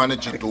sallama na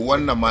ce to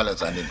wannan Malam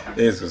Sani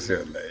ne.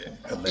 Sosai wallahi.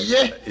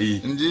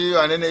 In ji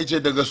wane ne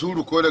yace daga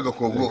suru ko daga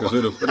kogo?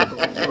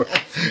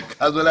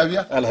 Ka zo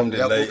lafiya?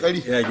 Alhamdulillah. Ya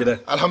kokari? Ya gida.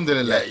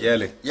 Alhamdulillah.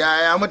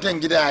 Ya mutan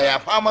gida ya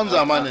faman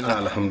zamanin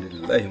nan.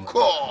 Alhamdulillah.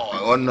 Ko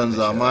wannan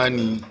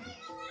zamani.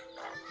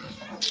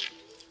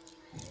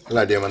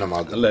 Allah da ya mana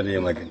magani. Allah da ya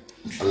magani.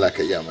 Allah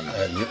ka iya mana.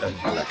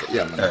 Allah ka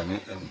iya mana.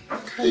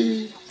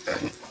 Kai.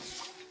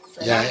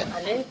 Ya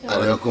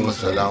alaikum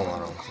assalam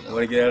wa rahmatullahi.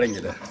 Uwar gida ran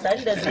gida.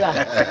 Sani da zuwa.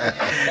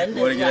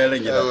 Uwar gida ran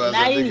gida.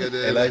 Na yi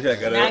lafiya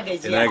kalau.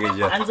 Ina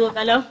gajiya. An zo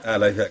kalau? A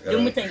lafiya kalau.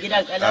 Duk mutan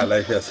gidan kalau? A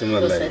lafiya sun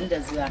wallahi. Sani da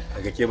zuwa.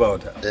 Daga ke ba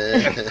wata.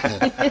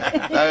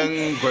 Dan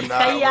kunna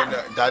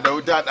da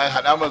wuta dan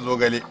hada ma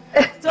zogale.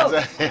 To.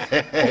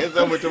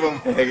 Sai mutumin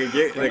daga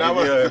ke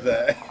wata.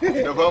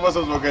 Da kuma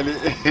masa zogale.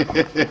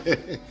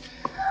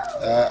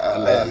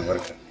 Allah ya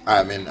albarka.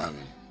 Amin.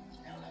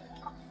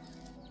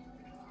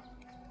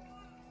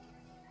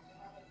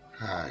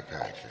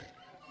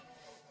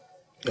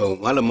 Yau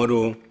Malam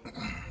Mado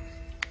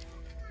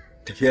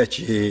tafiya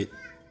ce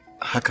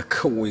haka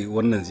kawai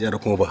wannan ziyara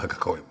kuma ba haka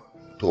kawai ba.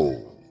 To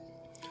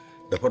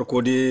da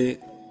farko dai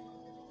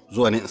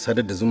zuwa ne in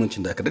sadar da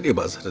zumuncin da aka dade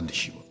ba a sadar da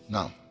shi ba.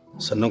 Na'am.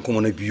 Sannan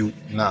kuma na biyu.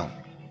 Na'am.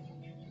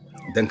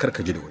 Dan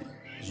karka ji da wai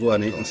zuwa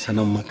ne in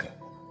sanan maka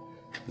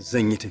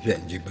zan yi tafiya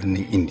in je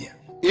birnin India.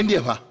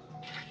 India fa?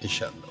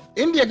 Insha Allah.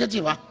 India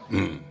kace fa?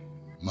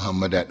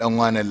 Muhammada dan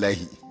wanan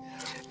lahi.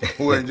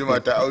 Uwan jima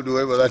ta Audu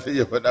wai ba za ta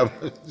iya faɗa ba.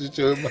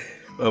 Ce ba.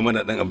 Ba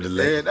mana dan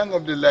Abdullahi. Dan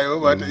Abdullahi wai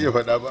ba ta iya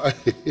faɗa ba.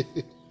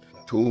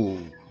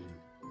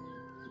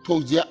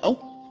 To ziya au.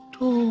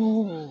 To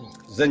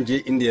zan je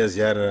India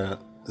ziyara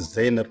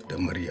Zainab da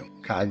Maryam.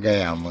 Ka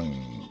gaya min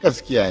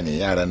gaskiya ne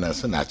yaran nan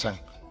suna can.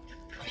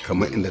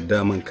 Kamar inda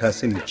daman ka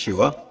sani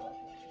cewa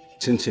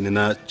cincini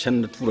na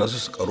can na tura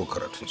su karo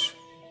karatunsu.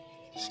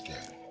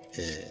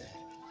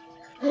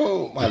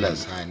 Oh, Malam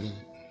Sani,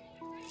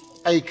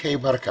 ai kai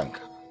barkanka.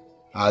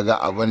 Ga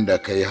abin da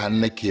kai har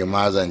nake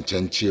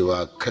mazancen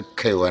cewa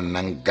kakkai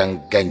wannan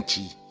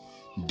ganganci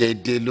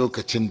daidai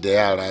lokacin da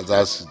yara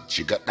za su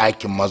shiga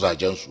ɗakin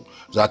mazajensu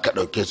za ka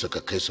ɗauke su ka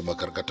kai su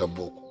makarkatar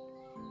boko.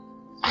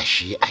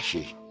 Ashe,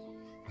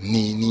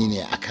 ni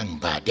ne akan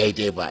ba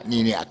daidai ba,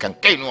 ni ne akan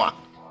kainuwa.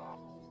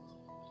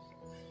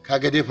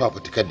 Kaga dai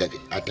fafutukar da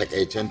a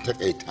takaicen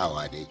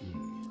takaitawa dai,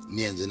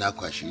 ni yanzu na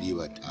kwashi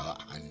riba tawa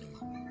a hannu.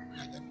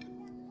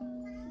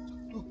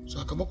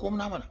 Sakamakon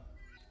na mana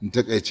in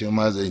takaice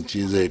mazance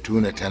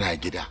Zaituna tana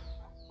gida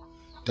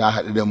ta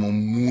haɗu da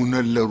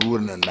mummunan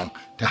larurar nan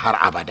ta har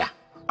abada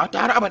ta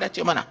har abada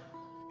ce mana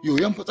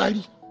yoyon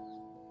fitsari.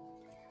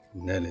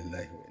 Inna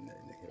lillahi wa inna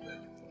ilaihi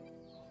raji'un.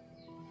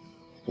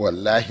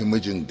 Wallahi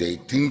mijin dai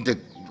tun da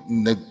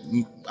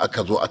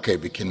aka zo aka yi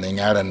bikin nan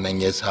yaron nan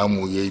ya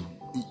samu ya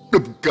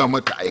dubga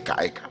mata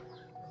aika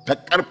ta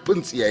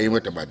karfin tsiyaye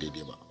mata ba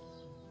daidai ba.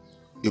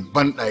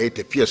 Ibban ɗaya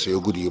tafiyarsa ya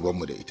gudu ya ban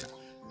mu da ita.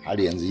 Har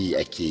yanzu yi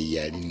ake yi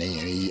yarin nan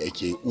yi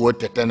ake yi,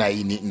 uwarta tana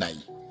yi ni ina yi.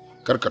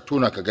 Kar ka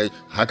tona ka ga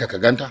haka ka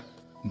ganta,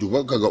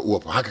 duba ka ga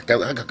uwa fa haka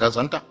ka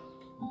santa.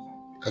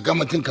 Ka ga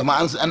mutum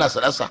kamar ana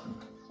sarasa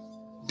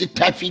duk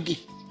ta fige.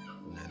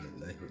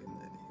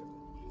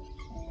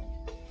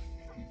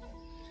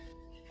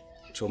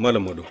 To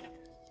Malam Mado,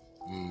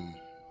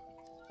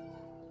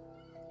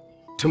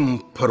 tun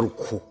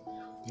farko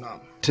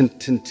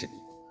tuntuni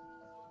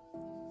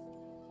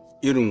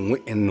irin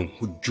wa'annan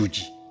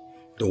hujjoji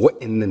da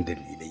wa'annan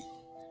dalilai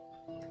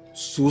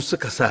su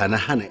suka sa na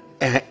hana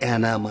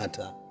 'ya'yana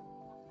mata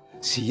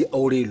su yi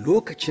aure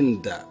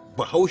lokacin da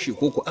bahaushe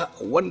ko ku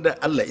wanda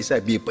Allah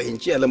isa bai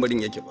fahimci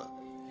lamarin yake ba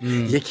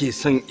yake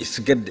son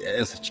isgar da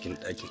 'ya'yansa cikin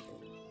ɗakin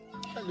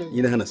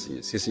ina hana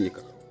sai sun yi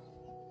karatu.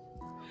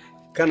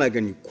 Kana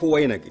gani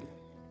kowa yana gani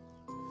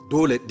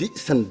dole duk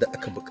sanda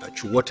aka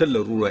buƙaci wata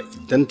larura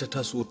idan ta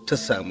taso ta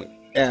samu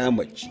 'ya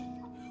mace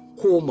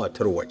ko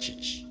matar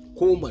wacece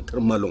ko matar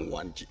malam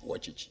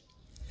wacece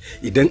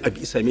idan abu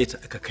isa same ta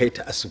aka kai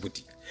ta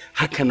asibiti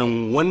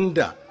hakanan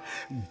wanda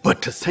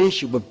bata san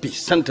shi ba bai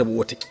santa ba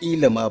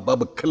watakila ma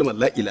babu kalmar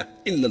la ilaha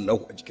illallah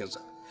a jikinsa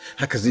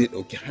haka zai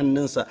dauki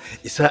hannunsa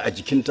isa a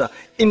jikinta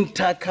in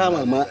ta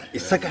kama ma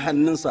isa ka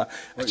hannunsa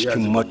a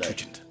cikin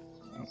matucinta.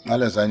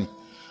 Malam Sani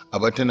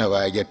abatuna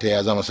baya ta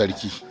ya zama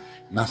sarki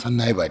na san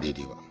nayi ba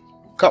daidai ba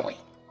kawai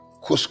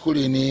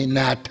kuskure ne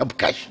na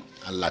tabka shi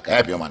Allah ka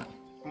yafe mana.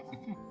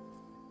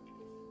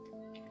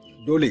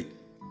 Dole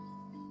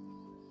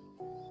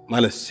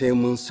Malam sai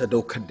mun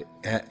sadaukar da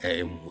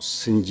 'ya'yayenmu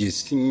sun je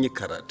sun yi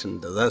karatun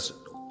da za su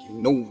ɗauki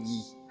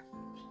nauyi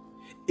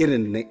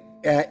irin na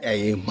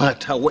 'ya'yaye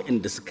mata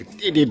waɗanda suka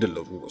daidai da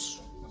larurarsu.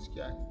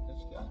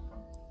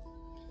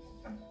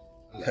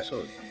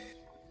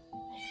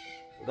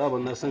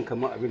 Daban na san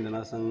kamar abin da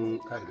na san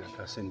ka'ida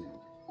ka sani.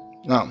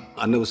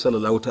 Annabi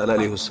sallallahu ta'ala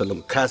alaihi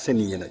wasallam ka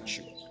sani yana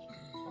cewa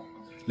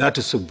la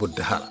tasubbu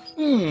dahara.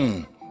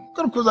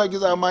 Kar ku zagi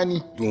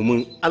zamani.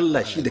 Domin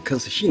Allah shi da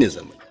kansa shine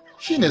zamani.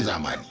 Shine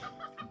zamani.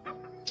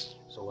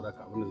 Saboda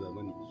ka abin da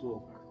zamani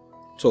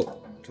so.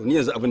 To ni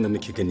yanzu abin da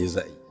nake gani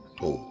za a yi.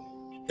 To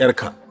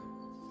yarka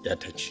ya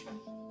tace.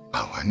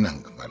 A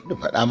wannan da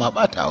faɗa ma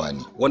batawa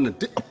ne. Wannan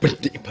duk abin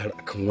da ya faru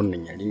akan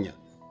wannan yarinya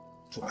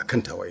to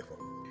akan tawa ya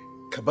faru.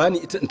 Ka bani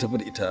ita in tafi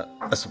da ita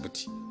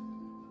asibiti.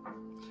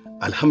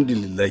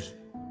 Alhamdulillah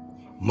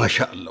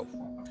masha Allah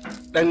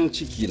dan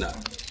ciki na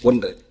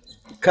wanda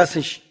ka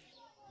san shi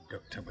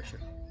Dr. Bashir.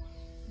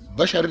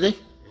 Bashar dai?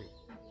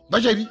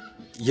 Bashari?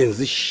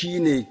 Yanzu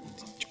shine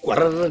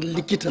kwararren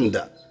likitan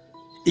da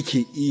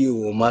yake iya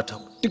wa mata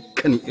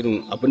dukkan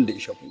irin abin da ya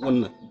shafi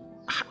wannan.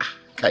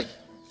 Kai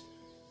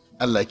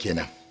Allah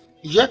kenan.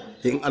 Ya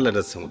in Allah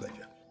da samu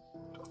lafiya.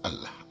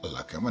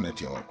 Allah kai mana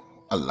taimako.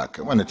 Allah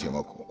kai mana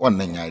taimako.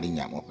 Wannan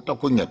yarinya mafita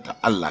kunyarta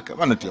Allah kai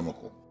mana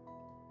taimako.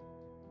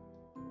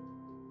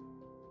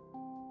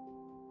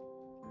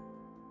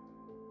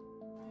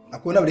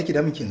 Akwai wani abu da ke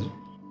damun ki yanzu?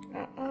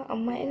 A'a,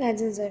 amma ina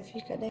jin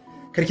zafi kadai.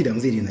 Kar ki damu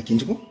zai daina kin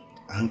ji ko?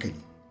 A hankali.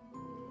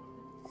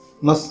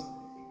 Nas.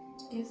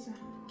 Yes sir.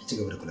 Ki ci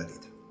gaba da kula da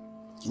ita.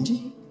 Kin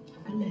ji?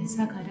 Allah ya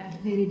saka da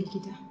alheri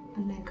likita.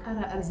 Allah ya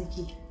ƙara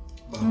arziki.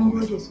 Ba Mun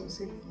gode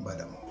sosai. Ba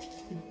damu.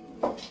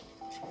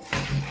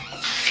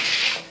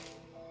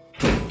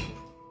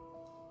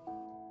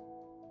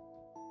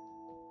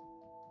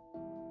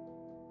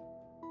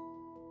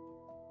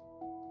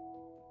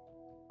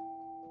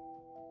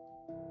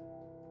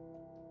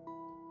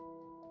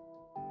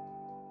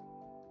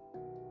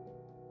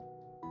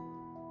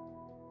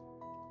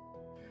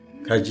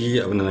 Ka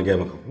ji abin da na gaya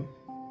maka ko?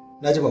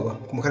 Na ji baba,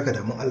 kuma karka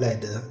damu Allah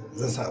yadda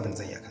zan san abin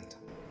zan yi akanta.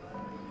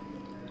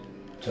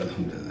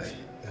 Alhamdulillah.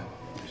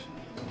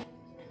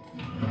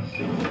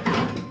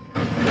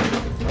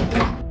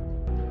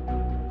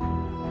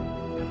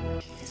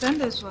 San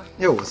da zuwa.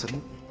 Yau wasu.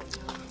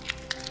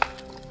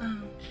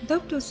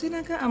 Doctor sai na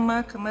ga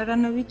amma kamar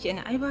ranar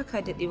weekend ai baka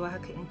dadewa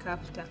haka in ka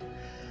fita.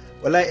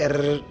 Wallahi yar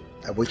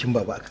abokin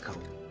baba aka kawo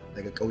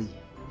daga ƙauye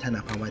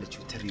tana fama da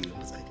cutar yoyon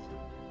fitsari.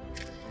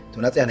 To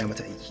na tsaya na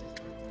mata aiki.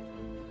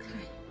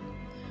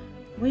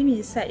 Wai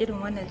me yasa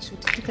irin wannan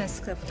cututtukan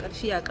suka fi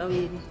ƙarfi a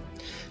ƙauye ne?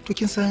 To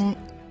kin san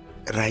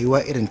rayuwa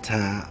irin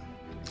ta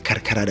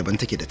karkara daban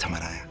take da ta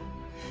maraya.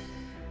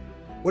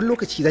 Wani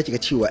lokaci za ki ga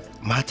cewa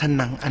matan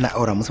nan ana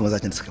aura musu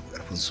mazajen da suka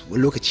fi ƙarfinsu. Wani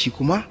lokaci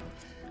kuma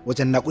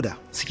wajen naƙuda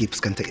suke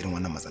fuskantar irin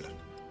wannan matsalar.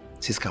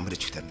 Sai su kamu da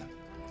cutar nan.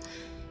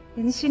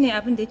 Yanzu shine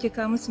abin da yake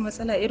kawo musu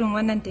matsala irin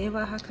wannan da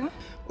yawa haka?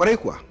 Kwarai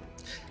kuwa.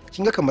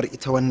 Kin ga kamar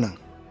ita wannan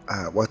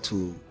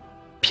wato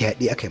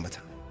fyaɗe aka yi mata.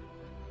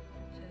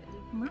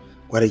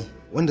 Kwarai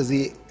wanda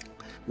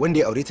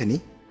ya aure ta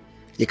ne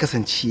ya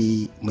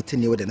kasance mutum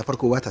ne wanda na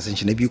farko ba ta san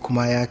shi, na biyu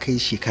kuma ya kai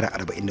shekara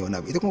 40 da wani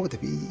abu, ita kuma ba ta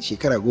fi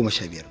shekara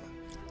 15 ba.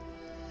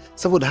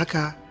 Saboda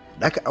haka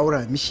da aka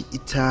aura mishi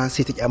ita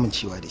sai ta ki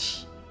amincewa da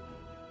shi.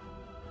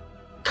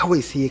 Kawai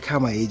sai ya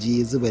kama ya je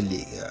ya zuba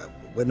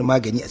wani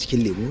magani a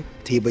cikin lemo,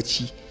 ta yi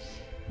bacci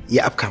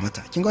ya afka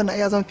mata. Kin ga wannan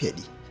ya zama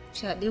fyaɗe.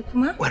 Fyaɗe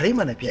kuma? Warai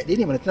mana fyaɗe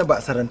ne mana, tana ba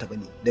a san ranta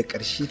bane. Da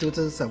ƙarshe ta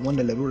samu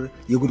wannan larurar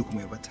ya gudu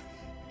kuma ya bata.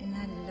 Ina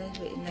lillahi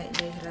wa ina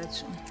ilaihi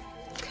raji'un.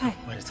 Kai.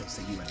 Mara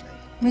tausayi wallahi.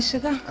 Mu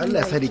shiga. Allah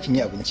ya sa da kin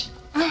yi abinci.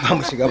 Ba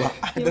mu shiga ba.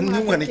 Dan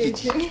yunwa nake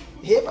ji.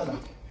 He bana.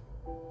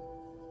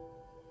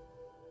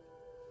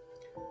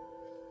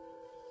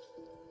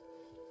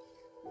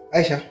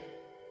 Aisha.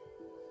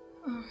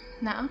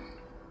 Na'am.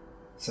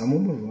 Samu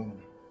mun ruwa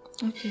mana.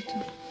 Okay to.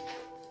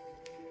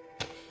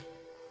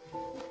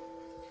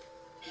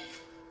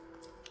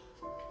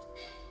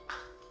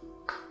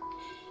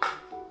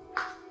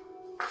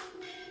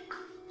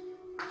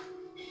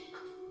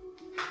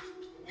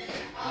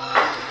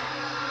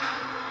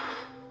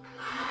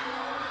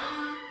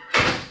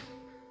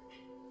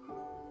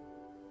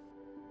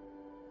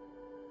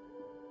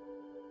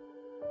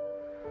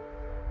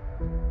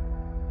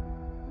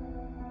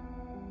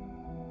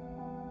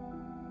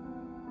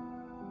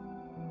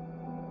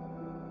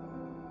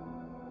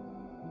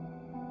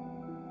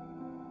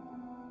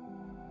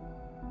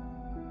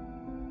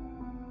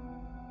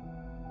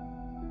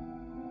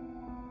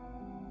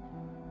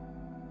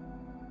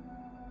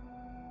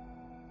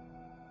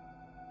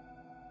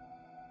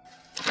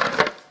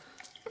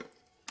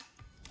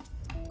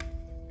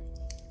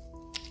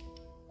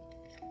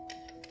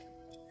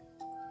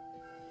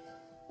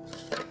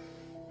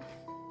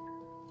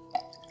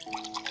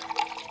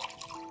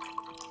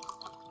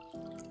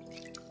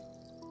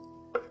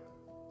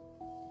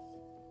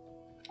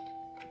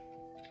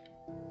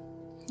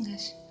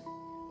 Yes.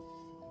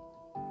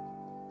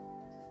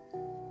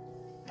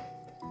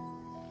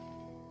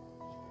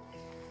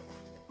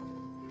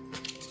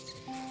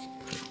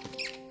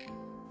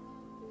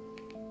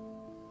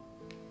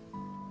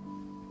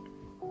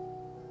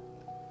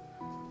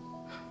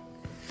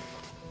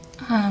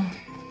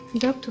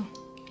 Doctor.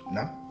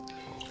 Na?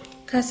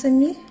 Ka san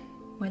me?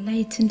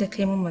 Wallahi tun da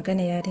kai mun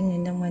magana yarinyar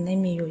nan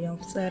wannan mai yoyon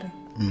fitsarin.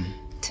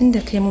 Tun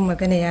da kai mun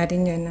magana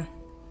yarinyar nan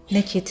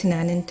nake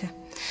tunaninta.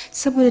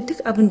 Saboda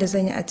duk abin da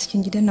zan yi a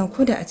cikin gidan nan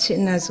ko da a ce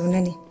ina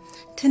zaune ne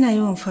tana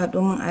yawan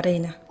faɗo min a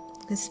raina.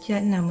 Gaskiya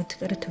ina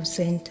matukar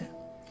tausayinta.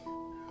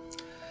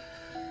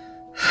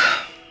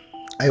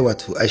 Ai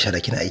wato Aisha da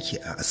kina aiki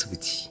a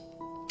asibiti.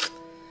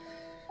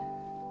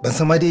 Ban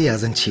san ma dai ya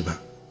zance ba.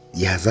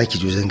 Ya zaki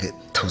je wajen ga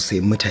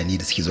tausayin mutane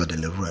da suke zuwa da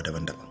larura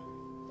daban-daban.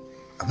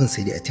 Abin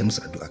sai dai a ta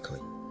musu addu'a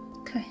kawai.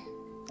 Kai.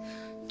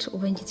 To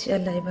ubangiji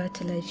Allah ya ba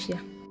ta lafiya.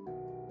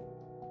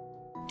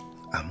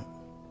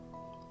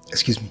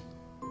 Excuse me.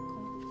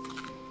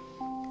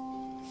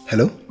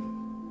 Hello?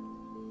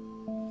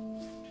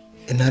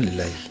 Inna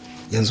lillahi.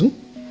 Yanzu?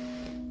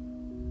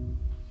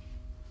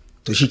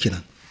 To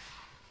shikenan.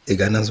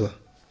 Ga nan zuwa.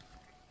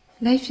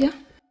 Lafiya?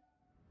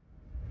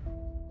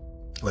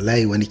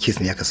 Wallahi wani case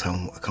ne aka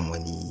samu akan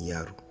wani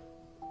yaro.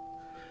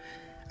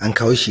 An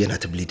kawo shi yana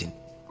ta bleeding.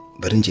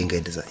 Barin je ga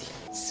yadda za a yi.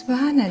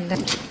 Subhanallah.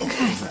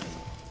 Kai.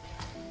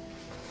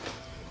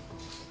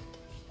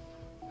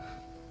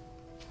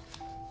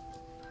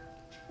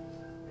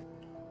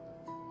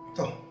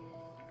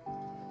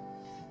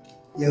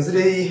 Yanzu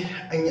dai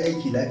an yi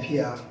aiki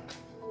lafiya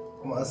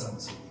kuma an samu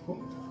sauki ko?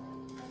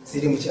 Sai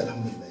dai mu ce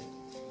alhamdulillah.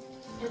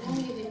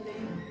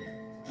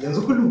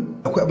 Yanzu kullu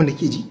akwai abin da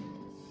ke ji?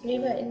 Ni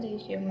ba inda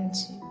yake mun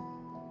ci.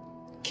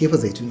 Ke fa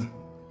zaituna?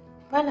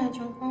 Ba na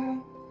jin komai.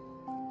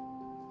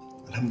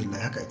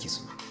 Alhamdulillah haka ake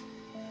so.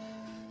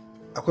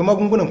 Akwai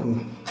magungunan ku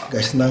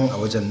gashi nan a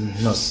wajen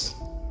nurse.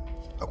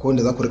 Akwai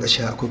wanda za ku rika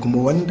sha, akwai kuma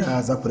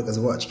wanda za ku rika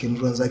zuba a cikin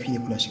ruwan zafi ne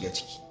kuna shiga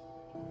ciki.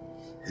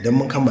 Idan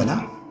mun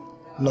kammala,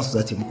 nurse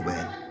za ta yi muku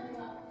bayani.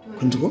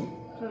 Kun ji ko?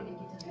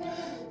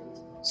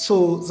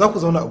 So za ku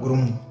zauna a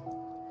gurinmu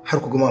har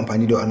ku gama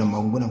amfani da wannan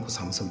magungunan ku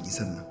samu sauki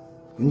sannan.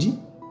 Kun ji?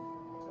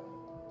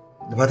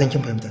 Da fatan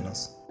kin fahimta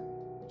nasu.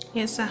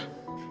 Yes sir.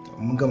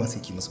 Mun gama sai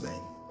ki musu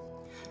bayani.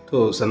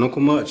 To sannan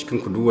kuma a cikin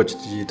ku duk wacce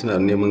take tana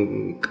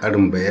neman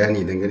ƙarin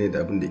bayani dangane da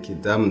abin da yake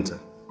damunta.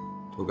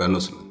 To ga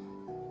nasu nan.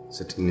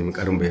 Sai ta nemi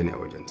ƙarin bayani a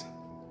wajenta.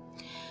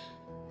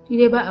 Ni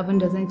dai ba abin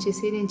da zan ce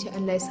sai dai ce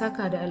Allah ya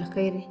saka da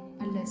alkhairi.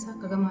 Allah ya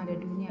saka gama da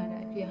duniya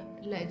lafiya.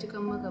 Allah ya ji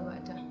kan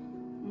magabata.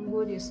 Mun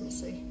gode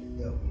sosai.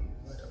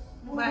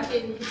 Ba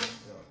ɗaya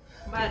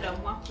ba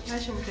damuwa ku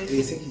tashi mu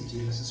tafi. Sai ki je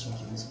wasu sun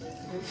ki musu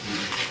bayani.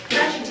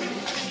 Tashi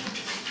mu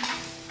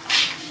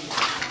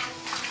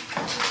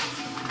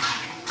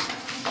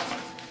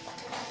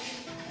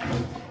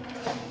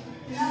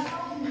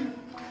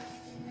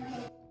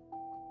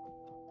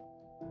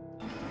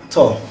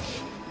To,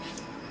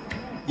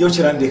 yau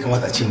ce ran da ya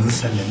kamata a ce mun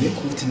sallame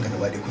ku tun daga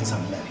baya kun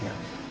samu lafiya.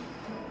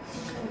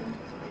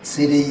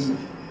 Sai dai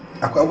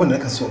akwai abin da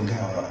nakan so in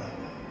gaya wa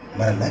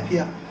mara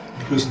lafiya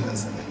duk lokacin da an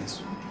sallame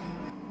su.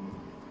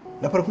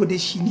 Na farko dai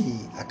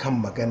shine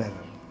akan maganar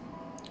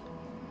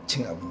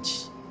cin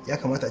abinci. Ya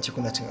kamata a ce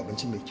kuna cin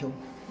abinci mai kyau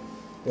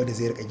wanda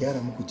zai rika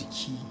gyara muku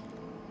jiki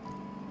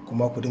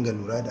kuma ku dinga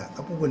lura da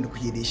abubuwan da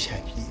kuke da ya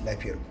shafi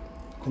lafiyar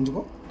ku. Kun ji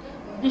ko?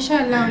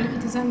 Insha Allah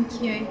likita za mu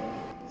kiyaye.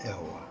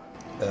 Yawa.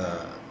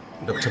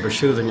 Dr.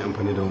 Bashir zan yi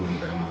amfani da wannan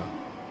dama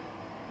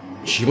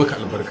shi maka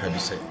albarka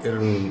bisa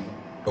irin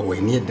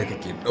ɗawainiyar da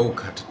kake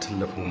ɗauka ta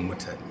tallafin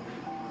mutane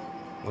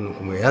wannan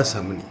kuma ya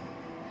samu ne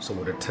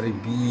saboda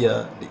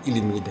tarbiyya da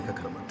ilimi da ka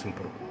karɓa tun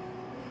farko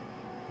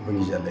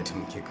ubangiji Allah ya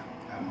taimake ka.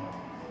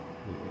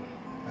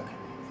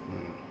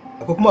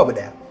 Akwai kuma abu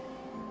daya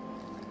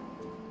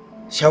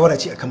shawara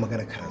ce akan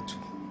maganar karatu.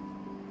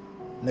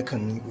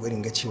 Nakan yi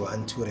ƙoƙarin ga cewa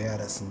an tura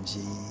yara sun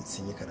je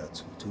sun yi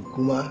karatu to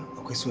kuma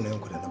akwai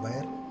sunayenku da na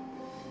bayar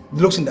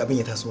duk lokacin da abin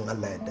ya taso in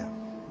Allah yadda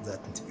za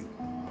ta tafi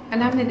ku.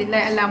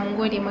 Alhamdulillah Allah mun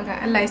gode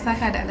maka Allah ya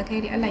saka da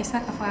alkhairi Allah ya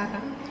saka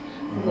faka.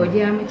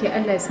 Godiya muke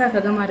Allah ya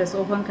saka gama da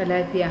tsofanka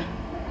lafiya.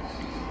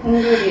 Mun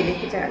gode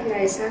likita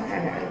Allah ya saka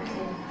da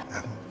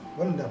alkhairi.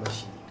 Wannan da ba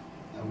shi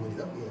a gode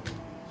za ku iya.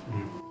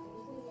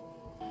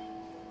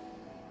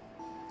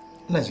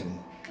 Ina jin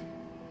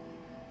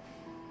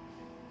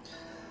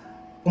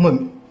Umma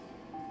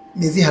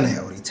me zai hana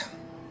ya aure ta?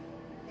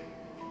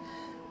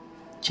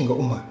 Kin ga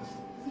Umma,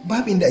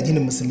 babu inda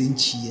addinin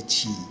musulunci ya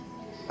ce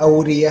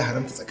aure ya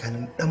haramta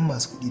tsakanin dan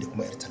masu kuɗi da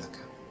kuma 'yar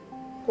talaka.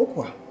 Ko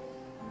kuwa?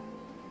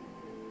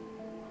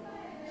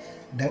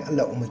 Dan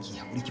Allah Umma ki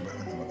haƙuri ki bar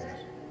wannan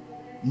maganar.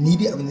 Ni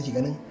dai abin da ke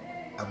ganin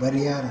a bar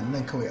yaran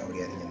nan kawai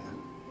aure yarinyar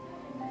nan.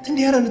 Tunda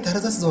yaran nan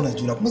tare za su zauna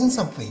juna kuma sun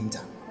samu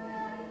fahimta.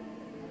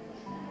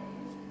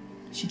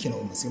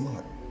 Shikenan Umma sai mun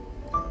haɗu.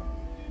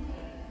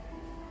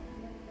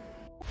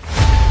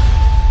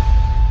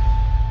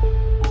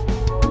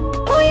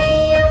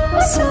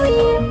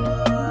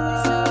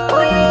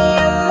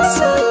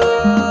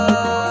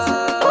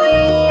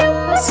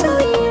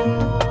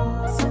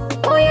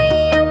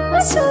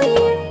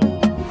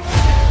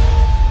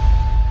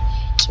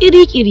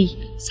 Kiri-kiri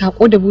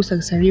sako da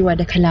busar sarewa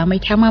da kalamai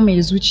ta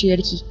mamaye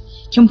zuciyarki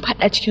kin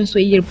fada cikin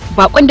soyayyar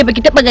bakon da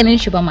baki taba ganin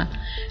shi ba ma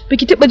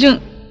baki taba jin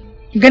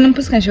ganin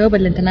fuskan shi ba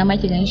ballantana ma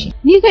ki gan shi.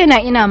 Ni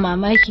kaina ina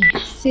mamaki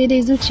sai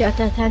dai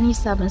zuciyata ta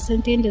nisa ban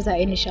san ta yadda za a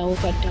yi ni shawo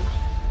kanta ba.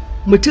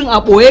 Mutum a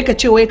ɓoye ka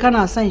ce wai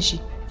kana son shi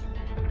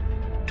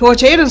to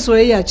wace irin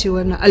soyayya ce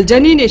wannan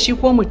aljani ne shi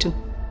ko mutum?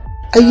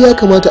 Ai ya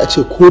kamata a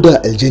ce ko da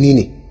aljani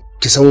ne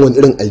ki san wani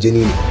irin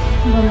aljani ne.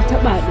 Ba mu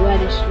taɓa haɗuwa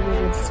da shi ba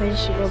ban san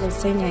shi ba ban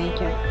san ya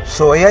yake.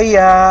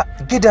 Soyayya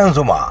gidan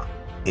zuma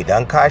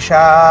idan ka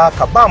sha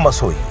ka ba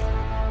masoyi.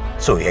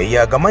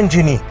 Soyayya gaman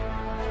jini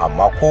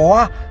amma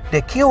kowa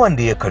da kewan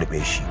da ya karbe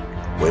shi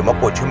wai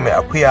makocin mai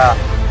akuya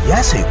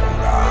ya sai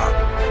kura.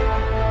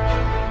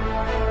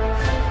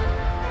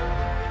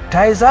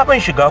 Ta yi zaben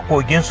shiga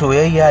kogin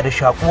soyayya da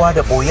shakuwa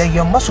da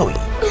boyayyen masoyi.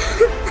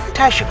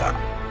 Ta shiga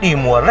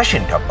ɗimuwar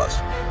rashin tabbas.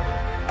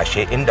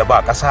 Ashe inda ba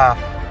ƙasa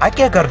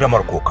ake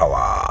gardamar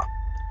kokawa.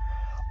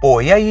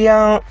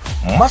 Boyayyen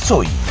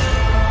masoyi.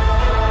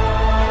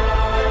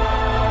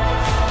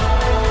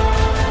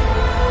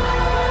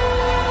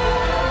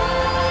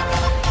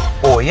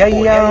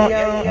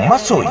 Boyayyen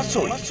masoyi.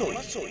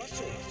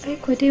 Ai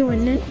ko dai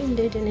wannan ɗin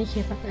da nake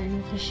faɗa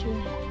miki shi.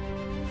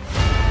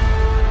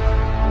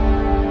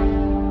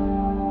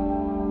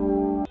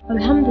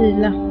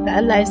 Alhamdulillah da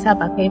Allah ya sa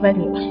ba kai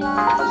bane ba.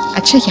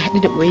 A ce ki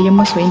haɗu da boyayyen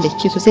masoyin da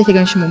kike so sai ki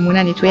gan shi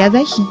mummuna ne to ya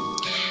zaki?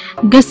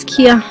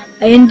 Gaskiya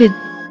a yanda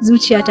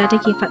zuciyata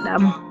take faɗa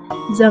min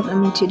zan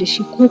amince da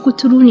shi ko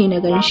kuturu ne na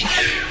gan shi.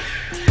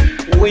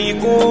 Wai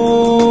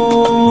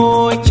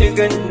go ki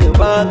ganni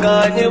ba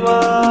gani ba,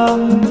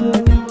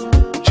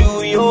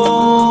 juyo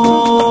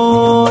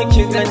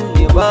ki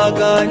ganni ba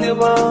gani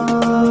ba.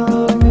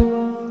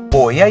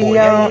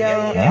 Boyayyen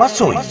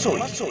masoyi.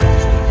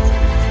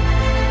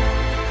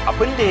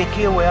 Abin da ya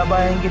kewaya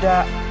bayan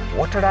gida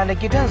wata rana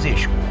gidan zai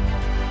shigo.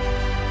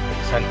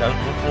 San ɗan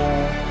tsuntsu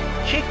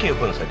shi ke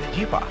binsa da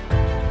jifa,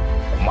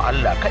 kuma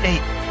Allah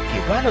kaɗai ke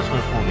gane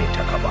tsuntsu mai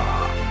ta gaba.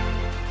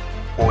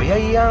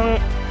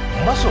 Boyayyen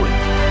masoyi.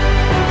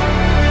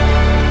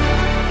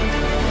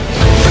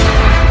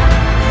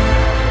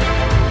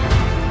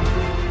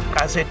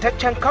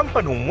 Kasaitaccen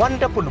kamfanin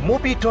Wonderful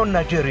Movie Ton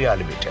Nigeria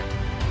Limited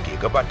ke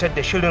gabatar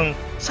da shirin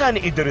Sani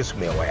Idris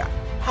mai waya,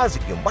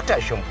 haziƙin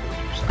matashin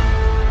producer.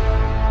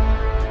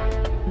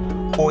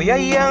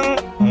 Koyayyen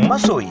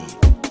masoyi.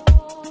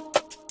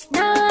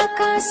 Na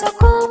kasa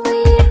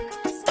komai,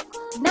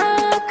 na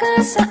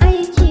kasa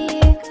aiki,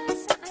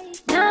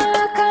 na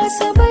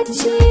kasa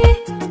bacci,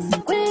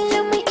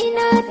 kullum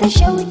ina ta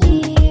shauki.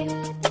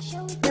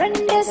 Ran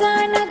da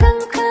zana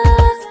ganka,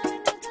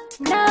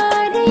 na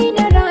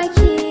daina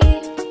raki,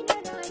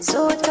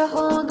 so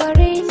taho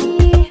gare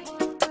ni,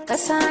 ka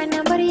sani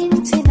barin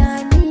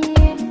tunani,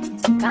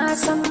 ka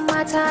san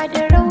mata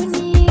da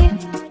rauni,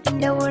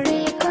 da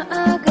wuri ka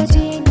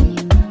agaje ni,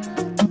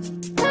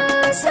 ka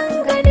san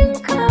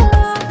ganinka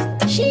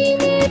shi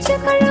ne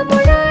cikar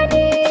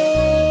muradi.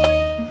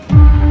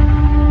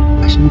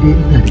 Ashe dai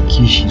ina da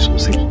kishi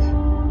sosai.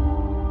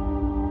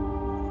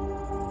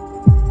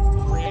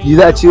 Yi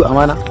za a ciwo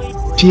amana?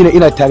 Tina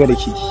ina tare da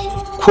ke.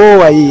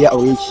 Kowaye ya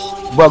aure ki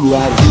ba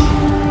ruwa da ki.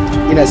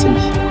 Ina son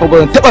ki. Kuma ba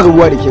zan taɓa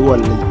ruwa da ke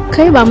wallahi.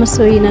 Kai ba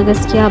masoyi na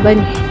gaskiya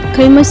bane.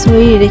 Kai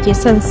masoyi da ke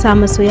son sa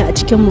masoyi a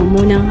cikin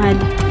mummunan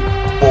hali.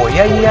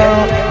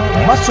 Koyayyen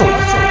masoyi.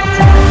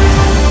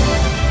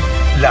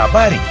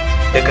 Labari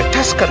daga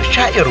taskar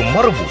sha'irin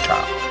marubuta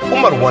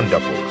Umar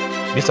Wonderful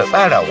bisa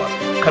tsarawa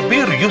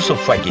Kabir Yusuf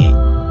Fage.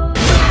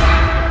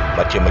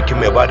 Mataimakin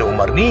mai bada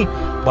umarni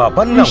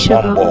baban nan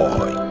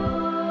Bomboy.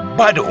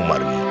 Bada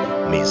umarni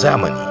mai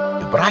zamani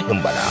Ibrahim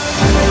Bala.